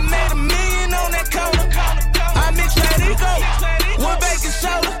 I made $1 million on that corner. I mixed Radico with baking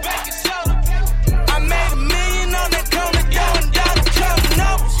soda. I made $1 million on that corner, down counting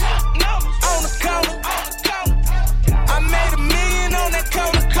numbers on the corner. I made $1 million on that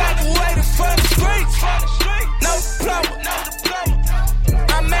corner, graduated from the streets, no diploma.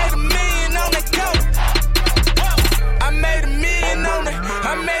 I made $1 million on that corner. I made $1 million on it.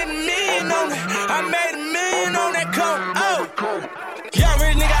 I made $1 million on it. I made $1 million on that coat. Oh, young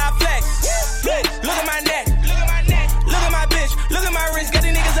rich nigga, I flex. Look at my neck. Look at my bitch. Look at my wrist. Got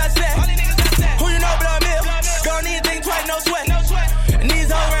these niggas upset. Who you know, blood milk? Don't need a thing twice, no sweat. And these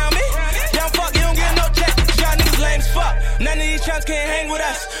hoes around me, young fuck, you don't get no check. Y'all niggas lame as fuck. None of these chumps can't hang with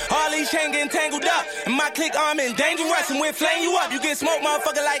us. All these chains getting tangled up. And my clique arm in dangerous. And we'll flame you up. You get smoked,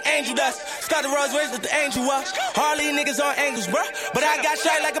 motherfucker, like angel dust. Start the Rolls Royce with the angel up. All these niggas on angles, bruh. But I got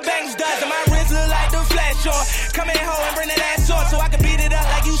shot like a Bengals does. And my wrist look like the flash on. Come in home and bring that ass on so I can beat it up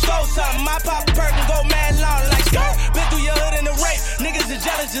like you stole something. My pop a perk and go mad long like skirt. Been through your hood in the rape. Niggas is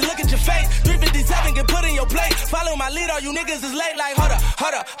jealous, just look at your face. 357 get put in your plate. Follow my lead, all you niggas is late like hold up.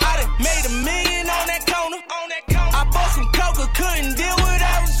 I done made $1 million on that corner. I bought some coca, couldn't deal with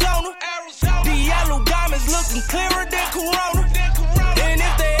Arizona. The yellow diamonds looking clearer than Corona. And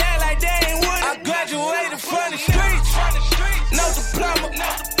if they act like they ain't with it, I graduated from the streets, no diploma.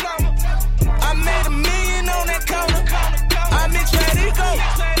 I made $1 million on that corner. I mixed Radico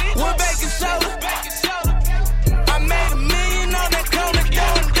with baking soda. I made $1 million on that corner,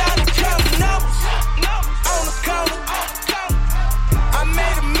 down counting numbers on the corner. I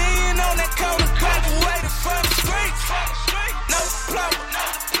made $1 million on that corner, graduated from the streets, no diploma.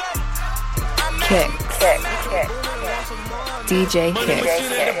 Kick. DJ Kick.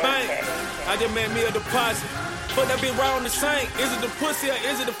 I just made me a deposit. But that be round the same. Is it the pussy or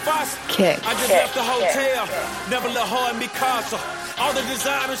is it the faucet? Kick. I just left the hotel. Never let her and me casa. All the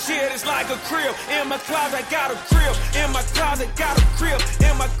designer shit is like a crib. In my closet, got a crib. In my closet, got a crib.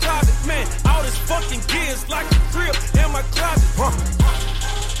 In my closet, man, all this fucking gears like a crib. In my closet,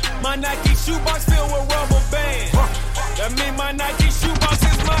 my Nike shoebox filled with rubber bands. That mean my Nike shoebox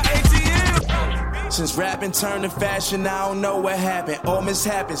is my ATM. Since rapping turned to fashion, I don't know what happened. All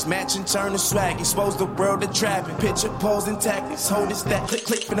mishaps, matching turn to swag. Expose the world to trapping. Picture posing tactics. Hold this that click,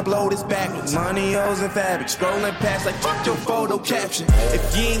 finna blow this backwards. Money, O's, and fabric. Scrolling past like fuck your photo caption.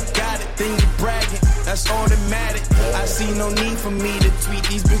 If you ain't got it, then you bragging. that's automatic. I see no need for me to tweet,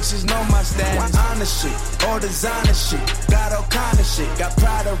 these bitches know my status. Honest shit, all designer shit, got all kind of shit. Got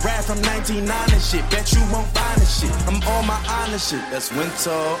pride of rap from 1990 shit, bet you won't find the shit. I'm on my honest shit, that's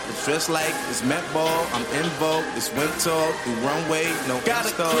winter. It's dressed like it's Met Ball, I'm in vogue. It's winter, the runway, no got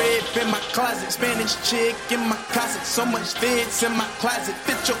a crib in my closet, Spanish chick in my closet. So much fits in my closet,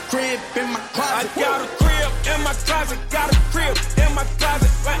 fit your crib in my closet. I got a crib in my closet, got a crib in my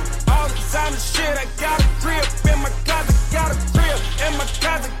closet. Right, all the designer shit, I got a crib in my closet, got a crib in my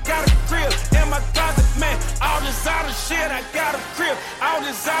closet, got a crib in my closet, man. All designer shit, I got a crib. All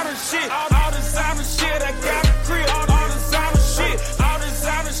designer shit, all designer shit, I got a crib. All designer shit, all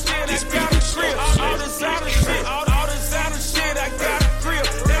designer shit, I got a crib. All designer shit, all designer shit, I got a crib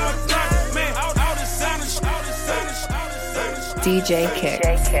in my closet, man. All designer shit, all designer shit. DJ Kick.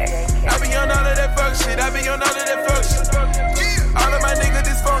 I be on all of that fuck shit, I be on all of that fuck shit. All of my nigga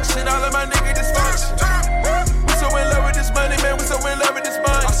dysfunction, all of my nigga dysfunction. We so in love with this money, man, we so in love with this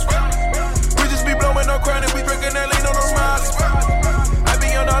money. We just be blowing no chronic, we drinking that lean on no smiles. I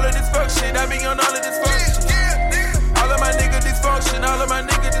be on all of this fuck shit, I be on all of this fuck shit. All of my nigga dysfunction, all of my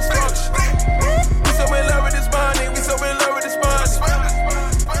nigga dysfunction. We so in love with this money, we so in love with this money.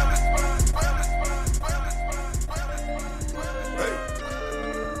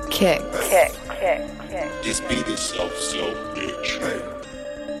 Kick. This beat is so bitch.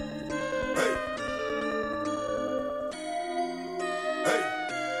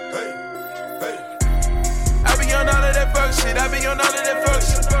 I be on all of that fuck shit, I be on all of that fuck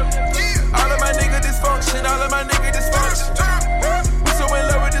shit. All of my nigga dysfunction, all of my nigga dysfunction. We so in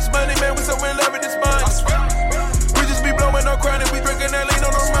love with this money, man, we so in love with this money. We just be blowing no chronic, we drinking that lean on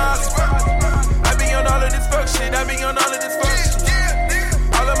no smiles. I be on all of this fuck shit, I be on all of this fuck shit.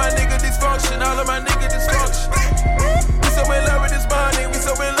 All of my nigga dysfunction, all of my nigga dysfunction. We so in love with this money, we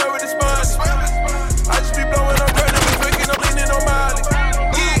so in love with this money. I just be blowing no chronic, we drinking no lean no Molly.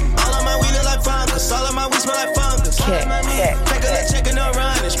 All of my weed look like fungus, all of my weed smell like fungus. Kick. Take a little checking no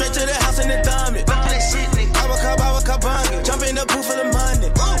running, straight to the house and then thumb it. I woke up hungry, jump in the pool for the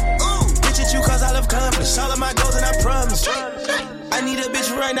money. Bitch at you cause I love accomplish all of my goals and I promise. I need a bitch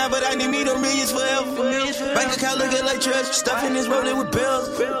right now, but I need me the millions forever. Bank account looking like treasure, stuff in this rolling with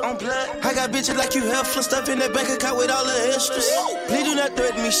bills. I got bitches like you helpful, stuff in that bank account with all the extras. Please do not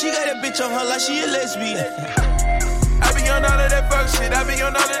threaten me, she got a bitch on her like she a lesbian. I be on all of that fuck shit, I be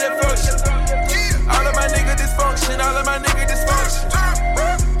on all of that fuck shit. All of my nigga dysfunction, all of my nigga dysfunction.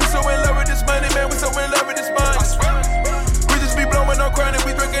 We so in love with this money, man, we so in love with this money. We just be blowing no chronic,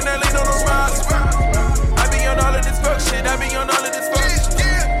 we drinking that lean on no smiles. I be on all of this fuck shit, I be on all of this fuck shit.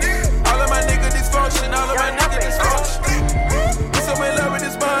 All of my nigga dysfunction, all of my nigga dysfunction. We so in love with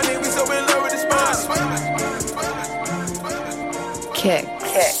this money, we so in love with this money. Kick.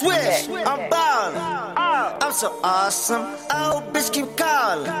 Swish, I'm ballin'. I'm so awesome. Oh, bitch keep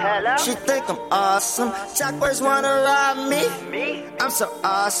calling. Hello? She think I'm awesome. Chakras wanna rob me. I'm so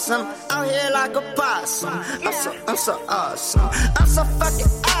awesome. Out here like a possum. I'm so awesome. I'm so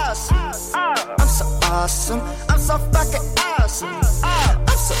fucking awesome. I'm so awesome. I'm so fucking awesome.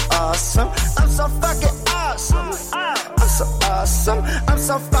 I'm so awesome. I'm so fucking awesome. I'm so awesome. I'm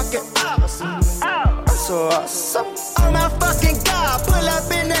so fucking awesome. I'm so awesome. Oh my fucking god, pull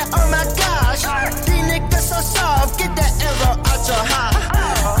up in there, oh my gosh. These niggas so soft, get that arrow out your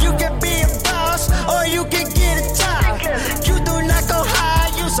heart. You can be a boss, or you can get a job. You do not go high,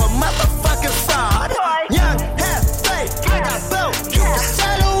 you so motherfucking fraud. Young, half fake, I got both, you can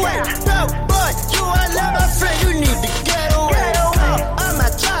sail away. Bro, boy, you are not my friend, you need to get away. I'm my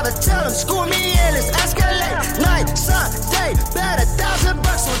driver, tell him, school me in, let's escalate. Night, sun, day, bet $1,000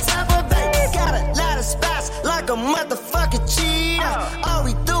 on Tampa Bay. Got a lot of spots, like a motherfucking cheetah. All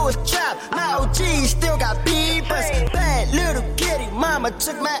we do is trap, my OG still got beepers. Bad little kitty, mama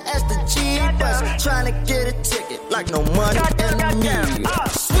took my ass to Jeepers. Tryna get a ticket, like no money in the media.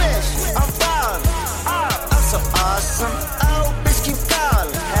 Swish, I'm ballin'. I'm so awesome. Oh, bitch keep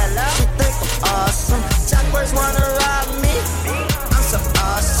calling. Hello? She think I'm awesome. Chakras wanna rob me. I'm so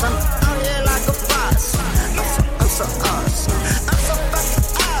awesome. Out here like a boss. I'm so awesome. I'm so fucking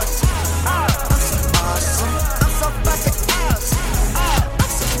awesome. I'm so awesome. I'm so fucking awesome. I'm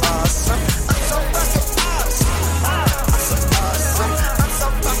so awesome. I'm so fucking awesome. I'm so awesome. I'm so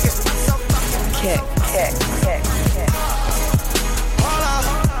fucking. Kick. Hold up,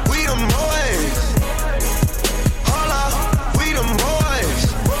 we the boys. Hold up, we the boys.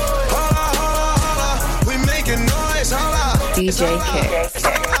 Hold up, we making noise. Hold up, DJ Kick.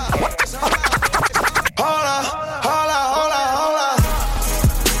 Hold up,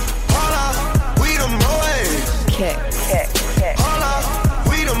 we the boys. Kick. Hold up,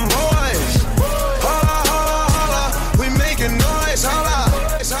 we the boys. Hold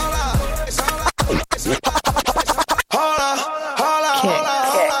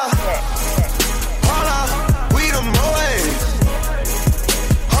Holla, we them boys.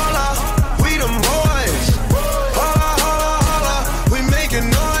 Holla, we them boys. Holla, holla, holla, we making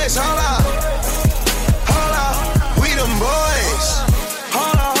noise. Holla, holla, we them boys.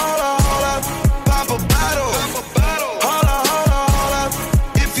 Holla, holla, holla, pop a bottle. Holla, holla, holla,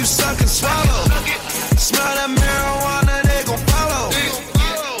 if you suck and swallow. Smell that marijuana, they gon' follow.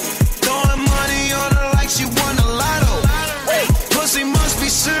 Throwing money on her like she won the lotto. Pussy must be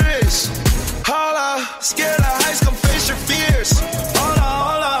serious. Holla, scared of heights, come face your fears. Holla,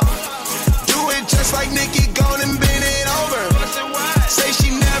 holla, do it just like Nicki, gone and bend it over. Say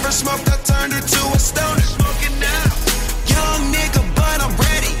she never smoked, I turned her to a stoner. Young nigga, but I'm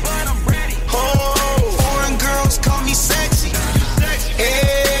ready. Oh, foreign girls call me sexy.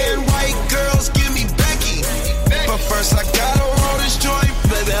 And white girls give me Becky. But first I gotta roll this joint,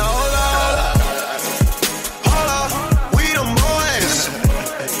 baby. Hold on. Holla, we them boys.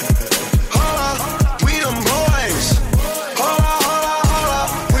 Holla, we them boys. Holla, holla, holla,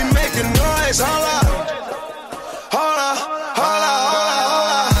 we making noise. Holla, holla, holla, holla,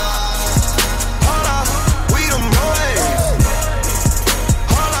 holla. Holla, we them boys.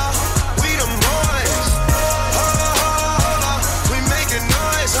 Holla, we them boys. Holla, holla, holla, we making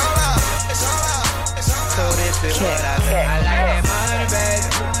noise. Holla, it's holla, it's holla. So this is what I like. I like that money, baby.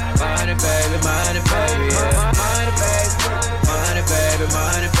 Money, baby, money, baby. Yeah. Money, baby. Money, baby,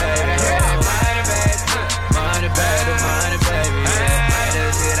 money, baby. Yeah. Money, baby. Money, baby, money, baby. Yeah.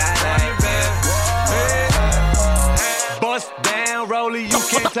 That's it I like, baby. Bust down, Rollie, you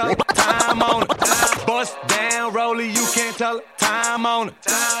can't tell it. Time on it. Bust down, Rollie, you can't tell it. Time on it.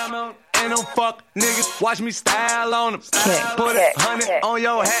 And them fuck niggas, watch me style on them. Put 100 on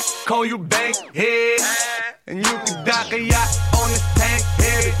your hat, call you bank head. And you can dock a yacht on this tank,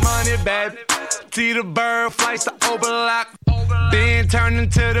 heavy money, baby. See the bird flights to overlock. Then turn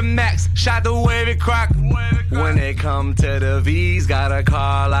into the max, shot the wavy crock. When they come to the V's, gotta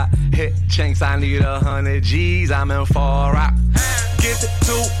call out. Hit chinks, I need 100 G's, I'm in Far Rock. Get the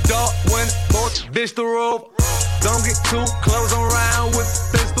 2-door when both bitch the rope. Don't get too close around with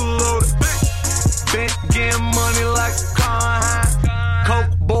the pistol loaded. Been getting money like a car high.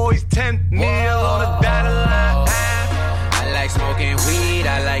 Coke boys 10 mil on the dotted line. I like smoking weed,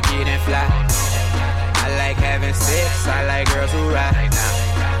 I like getting fly. I like having sex, I like girls who ride.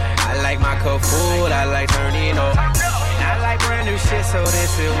 I like my cup full, I like turning up. I like brand new shit, so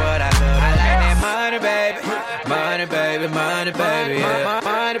this is what I love. I like that money, baby. Money, baby, money, baby. Yeah.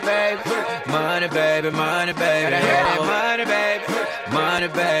 Money, baby. Money, baby, money, baby. Yeah. Money, baby. Money,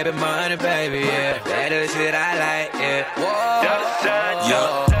 baby, money, baby. Yeah. That is shit I like, yeah. Whoa.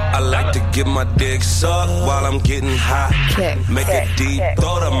 Yo, I like to get my dick sucked while I'm getting high. Make it deep,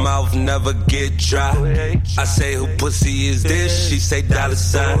 throw the mouth, never get dry. I say, who pussy is this? She say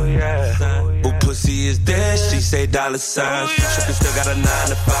 $sign. Who pussy is this? She say $sign. Trippin' still got a 9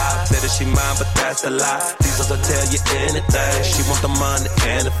 to 5. Say that she mine, but that's a lie. These hoes will tell you anything. She want the money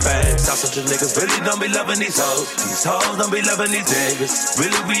and the fame. South Central niggas really don't be loving these hoes. These hoes don't be loving these niggas.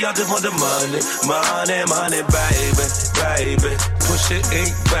 Really, we all just want the money. Money, money, baby, baby. Push it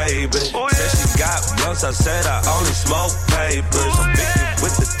ink, baby. Said she got blunts, I said I only smoke papers. I'm picking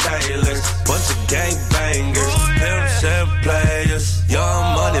with the Taylors. Bunch of gang bangers. Pimps and players.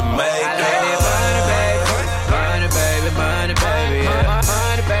 Young money makers. Money, baby. Money, baby, money, baby. Yeah.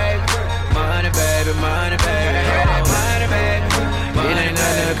 Money, baby. Money, baby, money, baby. Yeah. Money, baby. It ain't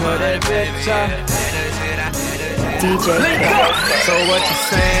nothing to cut that bitch off. DJ. So what you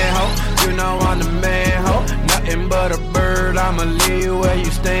saying, ho? You know I'm the man, ho. Nothing but a bird, I'ma leave you where you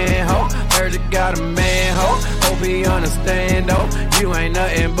stand, ho. Heard you got a man, ho. Hope he understand, though. You ain't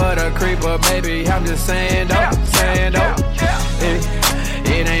nothing but a creeper, baby. I'm just saying, though. Saying, though.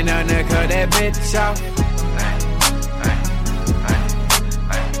 It ain't nothing to cut that bitch off.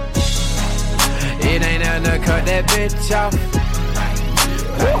 It ain't nothing to cut that bitch off.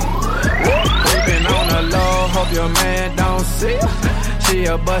 Creeping on the low, hope your man don't see.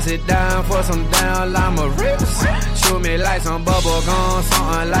 She'll bust it down for some down llama rips. Shoot me like some bubble gum,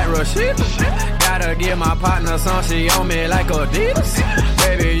 something like Rashida. Gotta give my partner some, she on me like Adidas.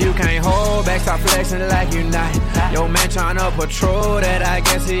 Baby, you can't hold back, stop flexing like you not. Your man tryna patrol that, I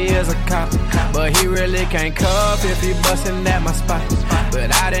guess he is a cop. But he really can't cuff if he bustin' at my spot.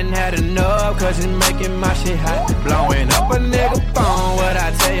 But I didn't have enough, cause it's making my shit hot. Blowing up a nigga phone, what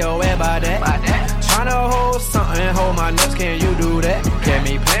I tell you about that? Tryna hold something, hold my nuts, can you do that? Kept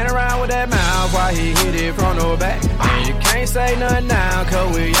me playing around with that mouth while he hit it from the back. And you can't say nothing now,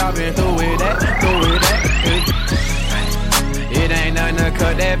 cause we all been through with that, through with that. It ain't nothing to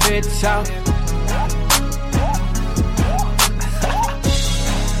cut that bitch off.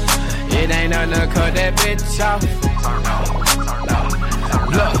 It ain't nothing to cut that bitch off.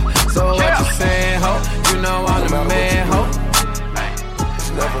 Look, so what you saying, ho? You know I'm the man, ho.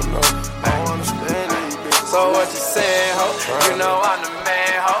 Never know. I don't understand it. So what you saying, ho? You know I'm the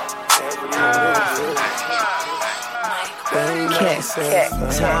man, ho.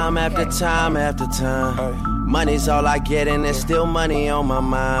 Time after time after time. Money's all I get and there's still money on my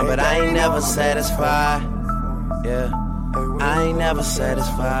mind. But I ain't never satisfied. Yeah, I ain't never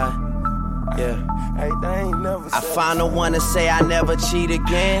satisfied. Yeah, I find the one to say I never cheat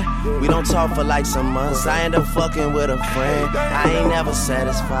again. We don't talk for like some months. I end up fucking with a friend. I ain't never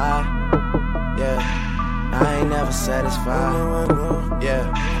satisfied. Yeah, I ain't never satisfied. Yeah.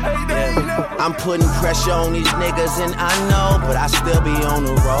 I'm putting pressure on these niggas and I know, but I still be on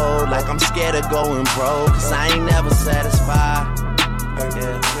the road like I'm scared of going broke. Cause I ain't never satisfied.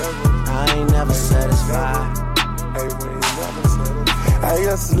 Yeah, I ain't never satisfied. I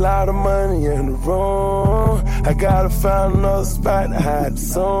got a lot of money in the room. I gotta find another spot to hide the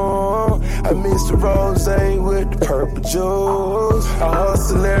song. I miss the rosé with the purple juice. I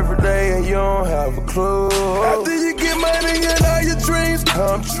hustle every day and you don't have a clue. After you get money and all your dreams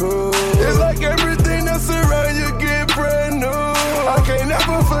come true, it's like everything that's around you get brand new. I can't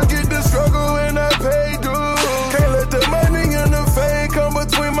never forget the struggle when I pay dues. Can't let the money and the fame come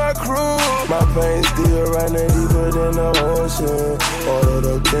between my crew. My pain still running deeper than the ocean. Ordered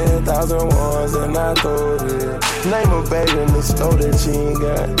up 10,000 ones and I throw it. Name a baby in the store that she ain't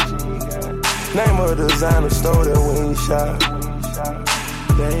got. Name a designer store that we ain't shop.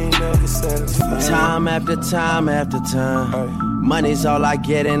 They ain't never satisfied. Time after time after time. Money's all I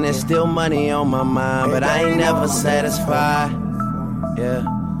get and there's still money on my mind. But I ain't never satisfied. Yeah,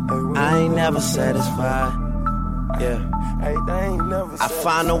 I ain't never satisfied. Yeah. I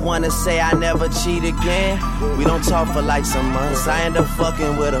find the one to say I never cheat again. We don't talk for like some months. I end up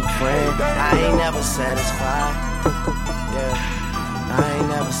fucking with a friend. I ain't never satisfied. Yeah, I ain't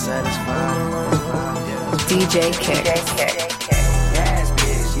never satisfied. Yeah. DJ Kick. Yes,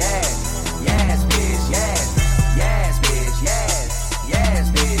 bitch, yes. Yes, bitch, yes. Yes, bitch, yes. Yes,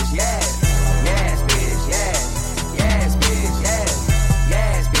 bitch, yes. Yes, bitch, yes. Yes, bitch, yes.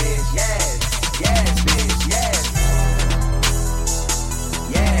 Yes, bitch, yes. Yes, bitch, yes.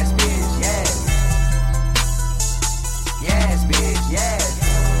 Yes, bitch, yes. Yes, bitch, yes.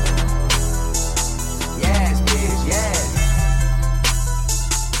 Yes, bitch, yes.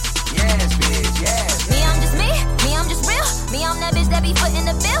 Yes, bitch, yes. Me, I'm just me. Me, I'm just real. Me, I'm that bitch that be footin'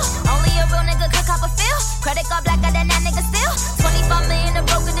 the bill. Only a real nigga could cop a feel. Credit card blacker than that nigga still. 25 million to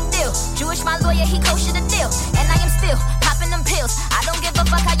broker the deal. Jewish, my lawyer, he kosher the deal. And I am still popping them pills. I don't give a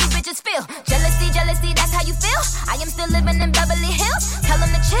fuck how you bitches feel. Jealousy, that's how you feel. I am still living in Beverly Hills. Tell them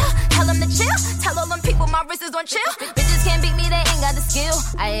to chill, tell them to chill. Tell all them people my wrist is on chill. Bitches can't beat me, they ain't got the skill.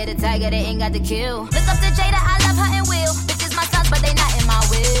 I hit a tiger, they ain't got the kill. Look up to Jada, I love her and Will. Bitches my sons, but they not in my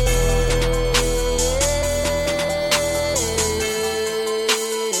will.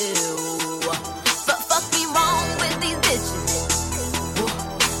 Fuck be wrong with these bitches.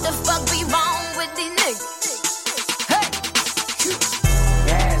 The fuck be wrong with these niggas. Hey!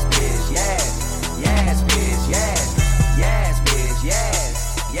 Yes, bitch, yes. Yes, bitch, yes. Yes, bitch, yes.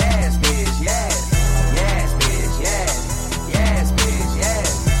 Yes, bitch, yes. Yes, bitch, yes. Yes, bitch, yes.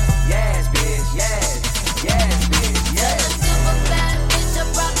 Yes, bitch, yes. Yes, bitch, yes. Tell a super bad bitch I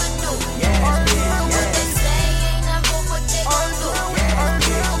probably do. Yes, bitch, What yes. they say ain't never what they gon' do. Yes,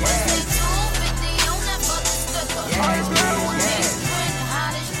 bitch, yes. They 250 on that fucking sticker. Yes, bitch, yes.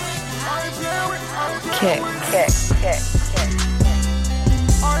 Kick. Kick.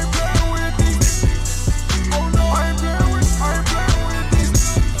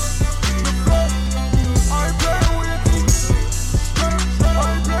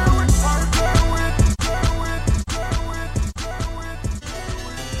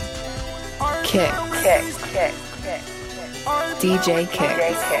 DJ Kick.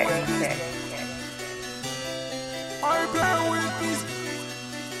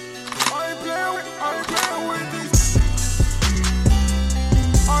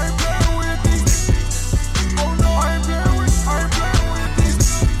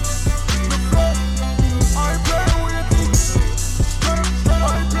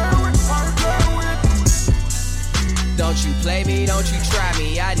 Don't you play me, don't you try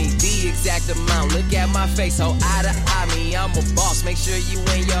me. I need the exact amount. Look at my face, so eye to eye me. I'm a boss. Make sure you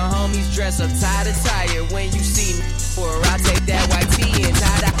and your homies dress up tie to tie. When you see me, or I take that white tee and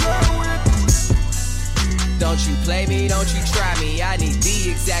tie to. Don't you play me, don't you try me. I need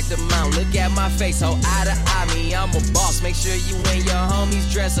the exact amount. Look at my face, so eye to eye me. I'm a boss. Make sure you and your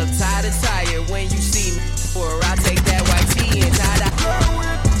homies dress up tie to tie. When you see me, or I take that white tee and tie to.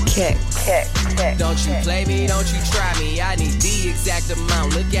 Kick. Don't you play me, don't you try me. I need the exact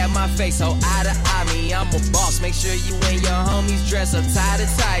amount. Look at my face, so eye to eye me. I'm a boss. Make sure you and your homies dress up tie to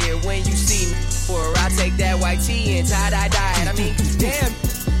tie when you see me. Or I take that white tee and tie-dye dye. I mean, damn.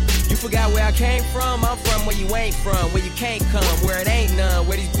 You forgot where I came from. I'm from where you ain't from, where you can't come, where it ain't none,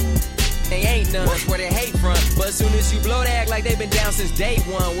 where these they ain't none, where they hate from. But as soon as you blow, they act like they been down since day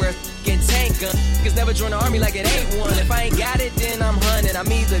one. Where getting tank gun, niggas never join the army like it ain't one. If I ain't got it, then I'm hunting. I'm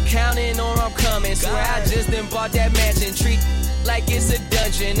either counting or I'm coming. Swear I just done bought that mansion, treat like it's a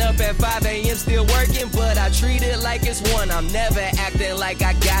dungeon. Up at 5 a.m. still working, but I treat it like it's one. I'm never acting like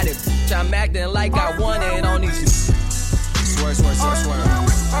I got it. I'm acting like I want it on these. Swear.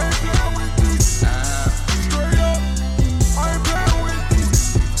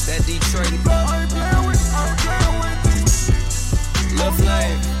 That Detroit. Lil'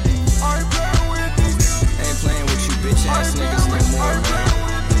 Flame. Ain't playing with you bitch ass niggas no more, man.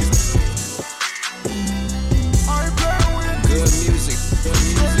 Good music.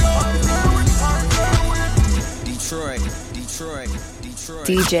 Detroit.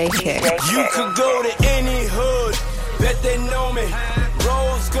 DJ Kick. You could go to any hood, bet they know me.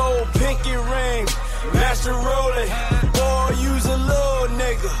 Rose gold, pinky ring, master rolling. Boy, use a little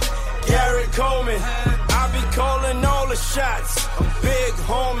nigga, Garrett Coleman. I be calling all the shots. Big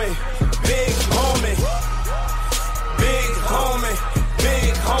homie, big homie, big homie,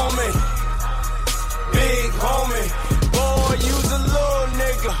 big homie, big homie. Boy, use a little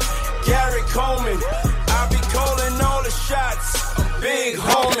nigga, Garrett Coleman. I be calling all the shots. Big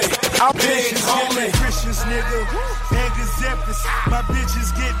homie, big homie. Christians, nigga, and Giuseppe's. My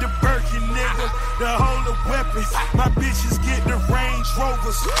bitches get the Birkin, nigga, the holder weapons. My bitches get the Range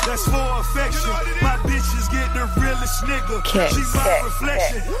Rovers, that's for affection. My bitches get the realest nigga. She my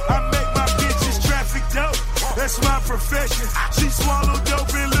reflection. I make my bitches traffic dope, that's my profession. She swallow dope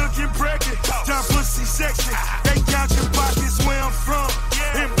and looking pregnant. Time pussy section. They count your pockets where I'm from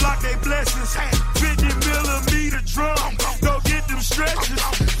and block they blessings. 50mm drum. Go get them stretches.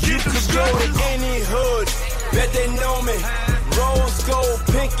 You could go to any hood, bet they know me. Rose gold,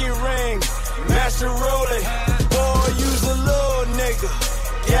 pinky ring, master rolling. Boy, use a little nigga,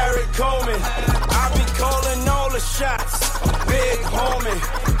 Garrett Coleman. I be calling all the shots. Big homie,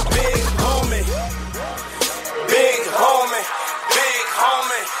 big homie, big homie, big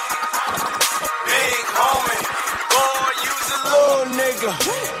homie, big homie. Boy, use a little nigga,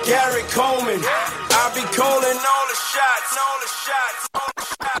 Garrett Coleman. I be calling all the shots, all the shots, all the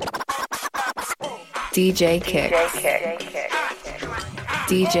shots. DJ Kick.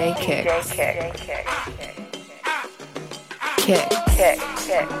 DJ Kick.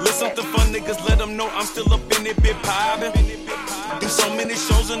 Listen to fun niggas, let them know I'm still up in it, bit poppin'. Do so many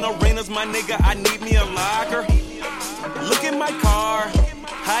shows in arenas, my nigga, I need me a locker. Look at my car,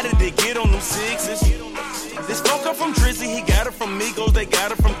 how did they get on them sixes? This phone come from Drizzy, he got it from Migos, they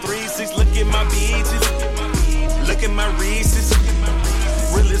got it from 3-6. Look at my beaches, look at my Reese's.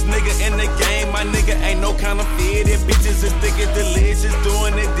 Realest nigga in the game, my nigga ain't no counterfeit. Bitches is thick as delicious,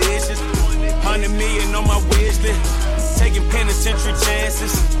 doing the dishes. 100 million on my wish list, taking penitentiary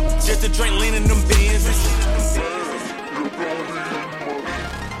chances, just to drink lean in them Benzes.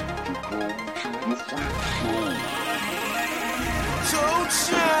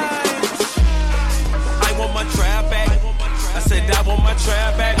 I want my trap back. I said I want my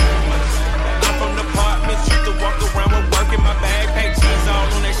trap back. I'm from the apartments, used to walk around with work in my backpack. Cheese all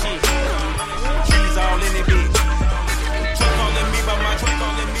on that shit. Cheese all in it, bitch. Truck calling me by my truck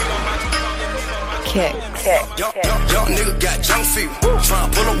calling me by my truck calling me by my Kick. Young nigga got junk fever. Tryna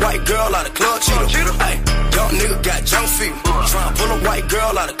pull a white girl out of club cheetah. Hey, young nigga got junk fever. Tryna pull a white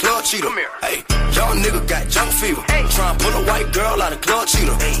girl out of club cheetah. Hey, young nigga got junk fever. Tryna pull a white girl out of club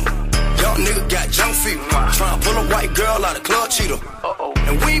cheetah. Young nigga got junk fever. Tryna pull a white girl out of club cheetah.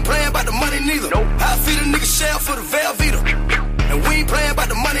 And we ain't playing about the money neither. I feed a nigga shell for the Velveeta. And we ain't playing about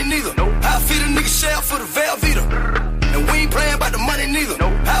the money neither. I feed a nigga shell for the Velveeta. And we ain't playing about the money neither.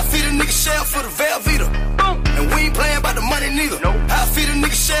 I feed a nigga shell for the Velveeta. And we ain't playing about the money neither. I feed a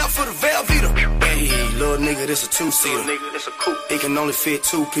nigga shell for the Velveeta. Hey, little nigga, this a two-seater. It can only fit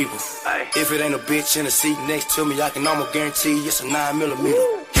two people. If it ain't a bitch in the seat next to me, I can almost guarantee it's a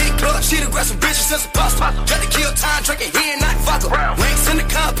 9mm. Club cheetah, grab some bitches, that's a pasta. Try to kill time, drinking here and not vodka. Ranks in the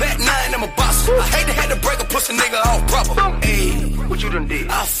compact 9, I'm a boss. I hate to have to break a pussy nigga off proper. Ayy, what you done did?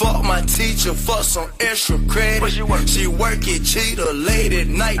 I fucked my teacher for some extra credit. Where she work? She work at Cheetah late at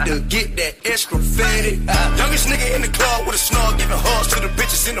night to get that extra fatty. Youngest nigga in the club with a snug, giving hugs to the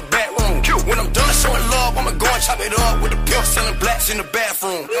bitches in the back room. When I'm done showing love, I'ma go and chop it up with the pimp selling blacks in the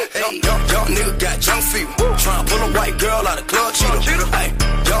bathroom. Hey, young nigga got junk fever. Tryna pull a white girl out of club cheetah. Hey,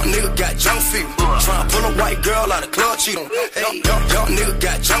 young nigga got got junk fever. Tryna pull a white girl out of club cheater. Hey, young nigga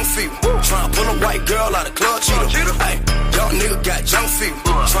got junk fever. Tryna pull a white girl out of club cheater. Hey, young nigga got junk fever.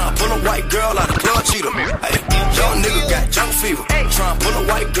 Tryna pull a white girl out of club cheater. Hey, young nigga got junk fever. Tryna pull a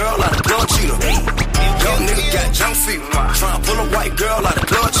white girl out of club cheater. Young nigga got junk fever. Tryna pull a white girl out of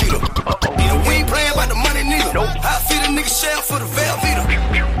club cheater. And we ain't playing about the money neither. I feed a nigga shell for the Velveeta.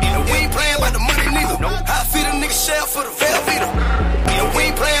 And we ain't playing about the money neither. I feed a nigga shell for the Velveeta. And we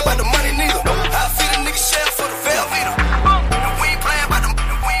ain't playing about the money neither. I feed a nigga shell for the Velveeta. And we ain't playing about the.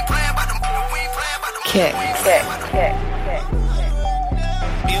 We ain't playing about the. We ain't playing about the. Kick.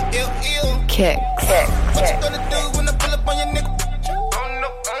 Kick. What you gonna do when I pull up on your nigga?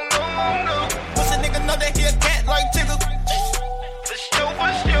 Pussy nigga know that he a cat like Tigger.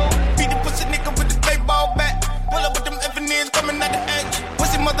 Beat the pussy nigga with the baseball bat. Pull up with them FNNs coming out the edge.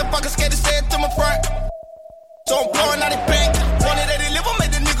 Pussy motherfucker scared to say it to my front. So I'm blowing out his bank. Wanted that he live, I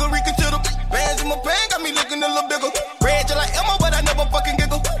made the nigga reconsider. Bands in my bang got me looking a little bigger. Red just like Emma, but I never fucking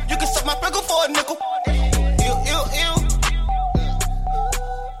giggle. You can suck my finger for a nickel. Ew, ew, ew.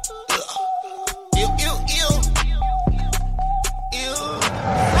 Ew, ew, ew. Ew.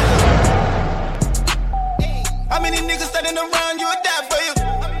 How many niggas standing around you would die for you?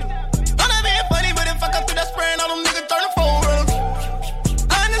 I'm not being funny, but if I come through that spray and all them niggas turn the phone around.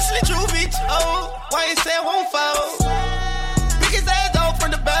 Honestly, true be told, why you say I won't fall? Pick his ass off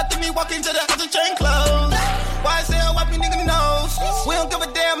from the bathroom, he walk into the house and chain clothes. Why I say I wipe me nigga in the nose? We don't give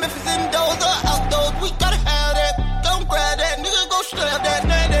a damn if it's indoors or outdoors. We gotta have that. Don't grab that, nigga go slap that,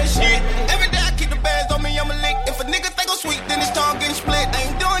 that shit. Every day I keep the bands on me, I'ma lick. If a nigga think I'm sweet, then his tongue getting split. I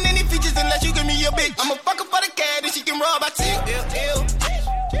ain't doing any features unless you give me your bitch. I'ma fuck her for the cat and she can rub my teeth. Ew, ew.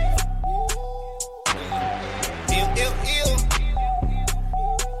 Ew, ew, ew.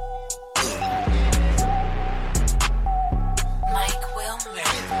 Mike Wilmer.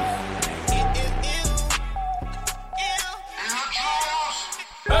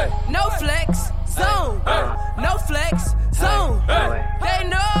 No flex, zone. No flex, zone. They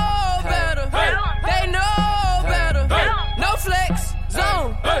know better. They know better. No flex,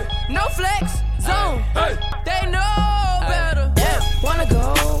 zone. No flex, zone. They know better. Wanna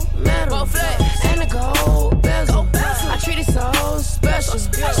go metal and the gold bezel. I treat it so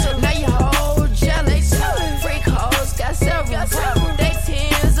special. Now you hold jealous. Freak hoes got several. They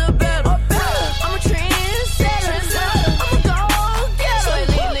tens are better. I'm a trendsetter. I'm a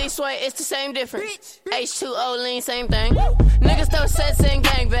go-getter. Sway, it's the same difference. H2O lean, same thing. Niggas throw sets and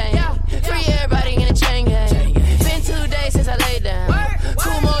gangbang. Free everybody in a chain gang. Been 2 days since I laid down.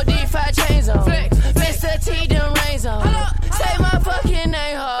 Kumo D5 chains on. Mr. T them rains on. Say my fucking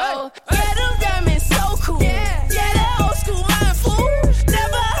name, ho. Yeah, them diamonds so cool. Yeah, that old school mind fool.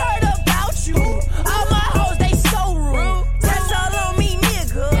 Never heard about you. All my hoes, they so rude. That's all on me,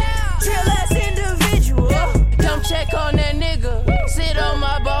 nigga. Chill ass individual. Come check on that nigga. Sit on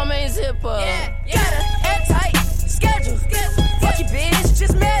my ball main zipper. Got a airtight schedule. Fuck your bitch,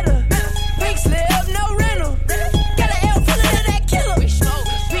 just met her. Pink slip, no rental. Got an L full of that killer.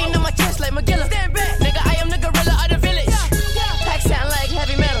 Beating on my chest like McGilla. Stand back, nigga, I am the gorilla of the village. Pack sound like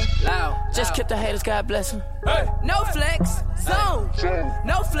heavy metal. Just keep the haters, God bless them. No flex, zone.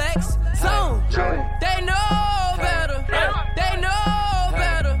 No flex, zone. They know better. They know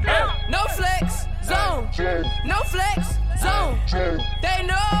better. No flex, zone. No flex, zone. They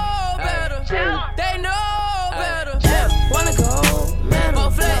know better. They know better. Wanna go metal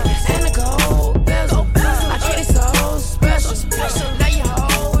and the gold bezel. I treat it so special. Now you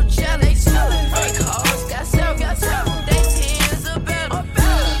hold jealous. Freak hoes got several. They tens are better.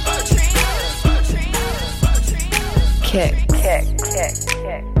 Kick.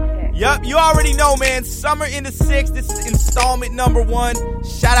 Yup, you already know, man. Summer in the 6th. This is installment number 1.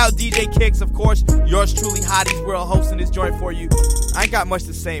 Shout out DJ Kicks, of course. Yours truly, Hottie's World, hosting this joint for you. I ain't got much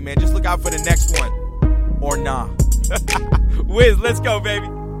to say, man. Just look out for the next one. Or nah. Wiz, let's go, baby.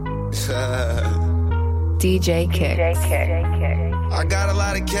 DJ Kick. I got a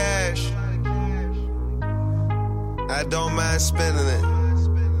lot of cash. I don't mind spending it.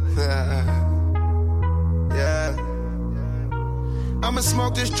 Yeah. I'ma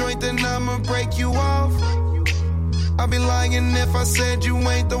smoke this joint, then I'ma break you off. I'd be lying if I said you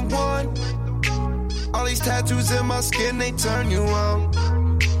ain't the one. All these tattoos in my skin, they turn you on.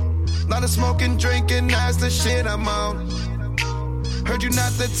 Lot of smoking, drinking, that's the shit I'm on. Heard you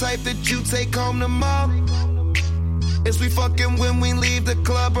not the type that you take home to mom. Is we fucking when we leave the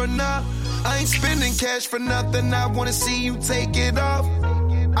club or not? I ain't spending cash for nothing, I wanna see you take it off.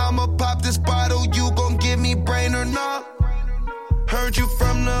 I'ma pop this bottle, you gon' give me brain or not? Heard you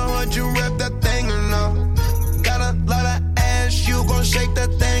from the hood, you rep that thing or not? Got a lot of ass, you gon' shake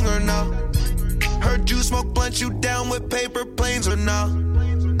that thing or not? now.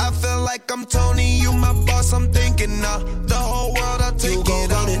 I feel like I'm Tony, you my boss, I'm thinking now. The whole world, I'll take it. You gon'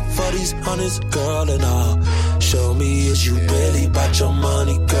 run it for these hundreds, girl, and all. Show me is you really about your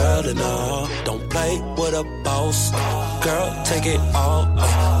money, girl, and all. Don't play with a boss, girl, take it all.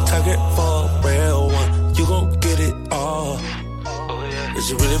 Target for a real one, you gon' get it all. Is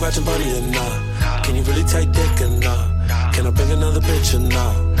you really about your money or not? Can you really take dick or not? Can I bring another bitch or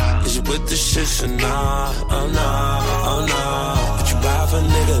not? Is you with the shit or not? Oh no, oh no. Would you ride for a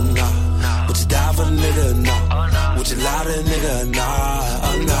nigga or not? Would you die for a nigga or not? Would you lie to a nigga or not?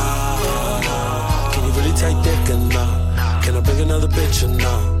 Oh no, oh no. Can you really take dick or not? Can I bring another bitch or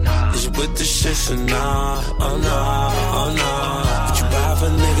not? Is you with the shit or not? Oh no, oh no. Would you ride for a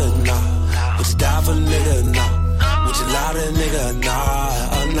nigga or not? Would you die for a nigga or not? Would you lie to a nigga or not?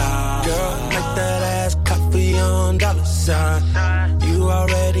 Oh no. Girl, make that ass coffee on $. You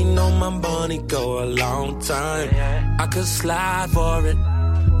already know my money go a long time. I could slide for it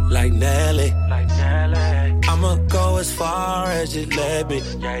like Nelly. I'ma go as far as you let me.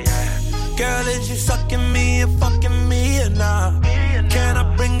 Girl, is you sucking me and fucking me or not? Can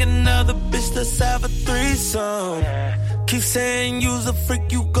I bring another bitch, let's have a threesome? Keep saying you's a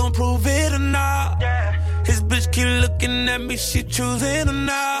freak, you gon' prove it or not? His bitch keep looking at me, she choosing or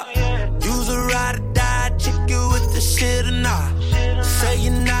not? You's a ride or die, chick, you with the shit or not? Say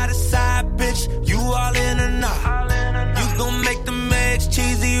you're not a side bitch, you all in or not? You gon' make them eggs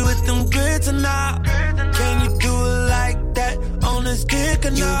cheesy with them grits or not? Can you do it like that on this dick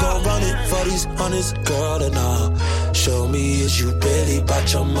or not? You gon' run it for these hundreds, girl, and all. Show me is you really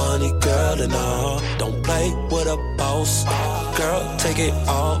about your money, girl, and all. Don't play with a boss, girl, take it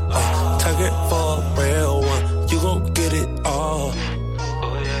all. Target for a real one, you gon' get it all.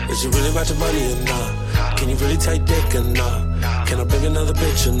 Is you really about your money or not? Can you really take dick or not? Can I bring another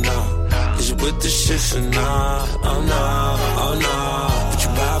bitch or not? Is you with the shit or not? Oh no, oh no. Would you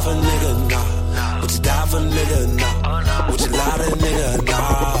ride for a nigga or not? Would you die for a nigga or not? Would you lie to a nigga or not?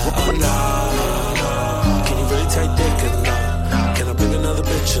 Oh no. Can you really take dick or not? Can I bring another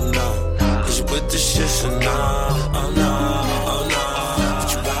bitch or not? Is you with the shit or not? Oh no, oh no.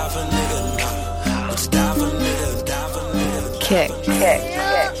 Would you ride for a nigga or not? Would you die for a nigga, die for a nigga? Kick.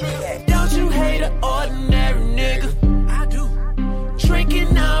 Don't you hate an ordinary nigga? I do.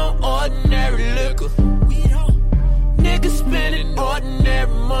 Drinking on ordinary liquor. We don't. Niggas spending ordinary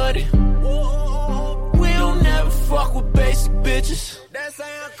money. We don't never fuck with basic bitches. That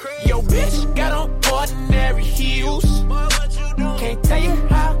sound crazy. Yo, bitch got on ordinary heels. Can't tell you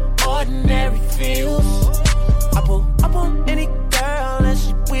how ordinary feels. I pull up on any girl and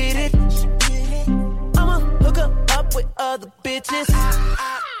she with it. I'ma hook her up with other bitches.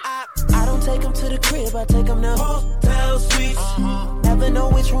 I don't take them to the crib, I take them to hotel suites. Never know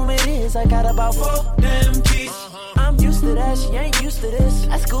which room it is, I got about 4 damn keys. I'm used to that, she ain't used to this.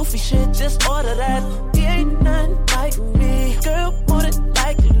 That's goofy shit, just order that. He ain't nothing like me, girl, more than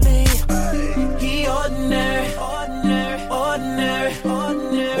likely. He ordinary, ordinary, ordinary,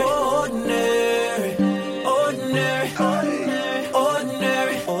 ordinary, ordinary, ordinary, ordinary,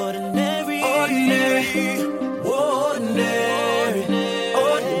 ordinary, ordinary, ordinary,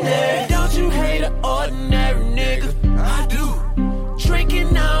 ordinary. Don't you hate an ordinary nigga? I do.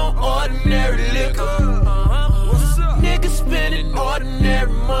 Drinking on ordinary liquor. Niggas spending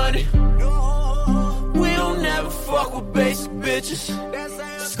ordinary money. We don't never fuck with basic bitches.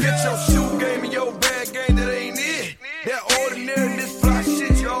 Get your shoe game and your bag game, that ain't it. That ordinary, this fly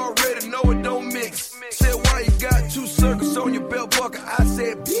shit, you already know it don't mix. Said why you got 2 circles on your belt buckle? I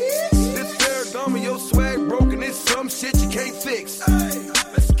said, bitch, this Ferragamo, your swag broken, it's some shit you can't fix.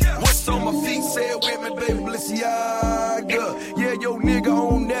 What's on my feet? Say it with me, baby, Balenciaga. Yeah, yo nigga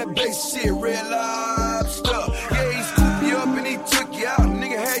on that bass shit, Red Lobster. Yeah, he scooped you up and he took you out.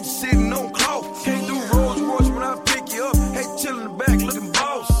 Nigga had you sitting on cloth. Can't do Rolls Royce when I pick you up. Hey, chill in the back looking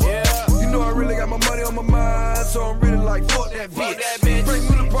boss. Yeah, you know I really got my money on my mind, so I'm really like, fuck that bitch. Bring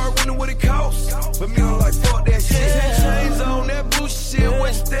me the part, wonder what it costs. But me, I'm like, fuck that shit. Chains on that bullshit shit.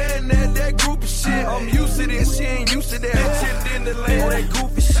 When standing at that group of shit. I'm used to this, she ain't used to that. Chillin' in the lane with that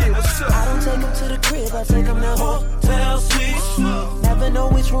goofy shit. What's up? I don't take them to the crib, I take them to hotel suites. Never know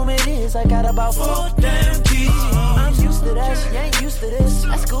which room it is, I got about 4 damn keys. I'm used to that, she ain't used to this.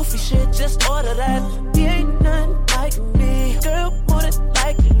 That's goofy shit, just order that. He ain't nothing like me, girl, more than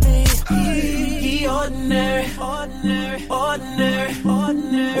likely. He ordinary, ordinary, ordinary,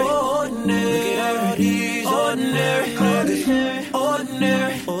 ordinary, ordinary. Look at all these ordinary,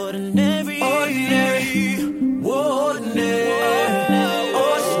 ordinary, ordinary, ordinary, ordinary,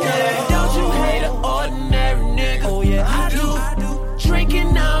 ordinary. Don't you hate an ordinary nigga? Oh yeah, I do.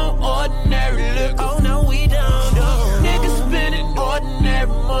 Drinking on ordinary liquor. Oh no, we don't. Niggas spending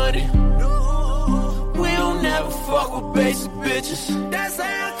fuck with basic bitches. That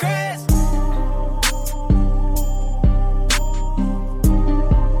sound crazy.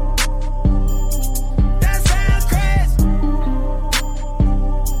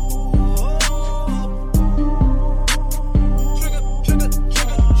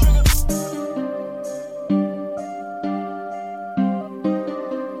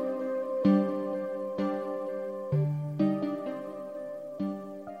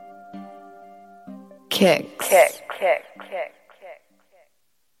 Kick.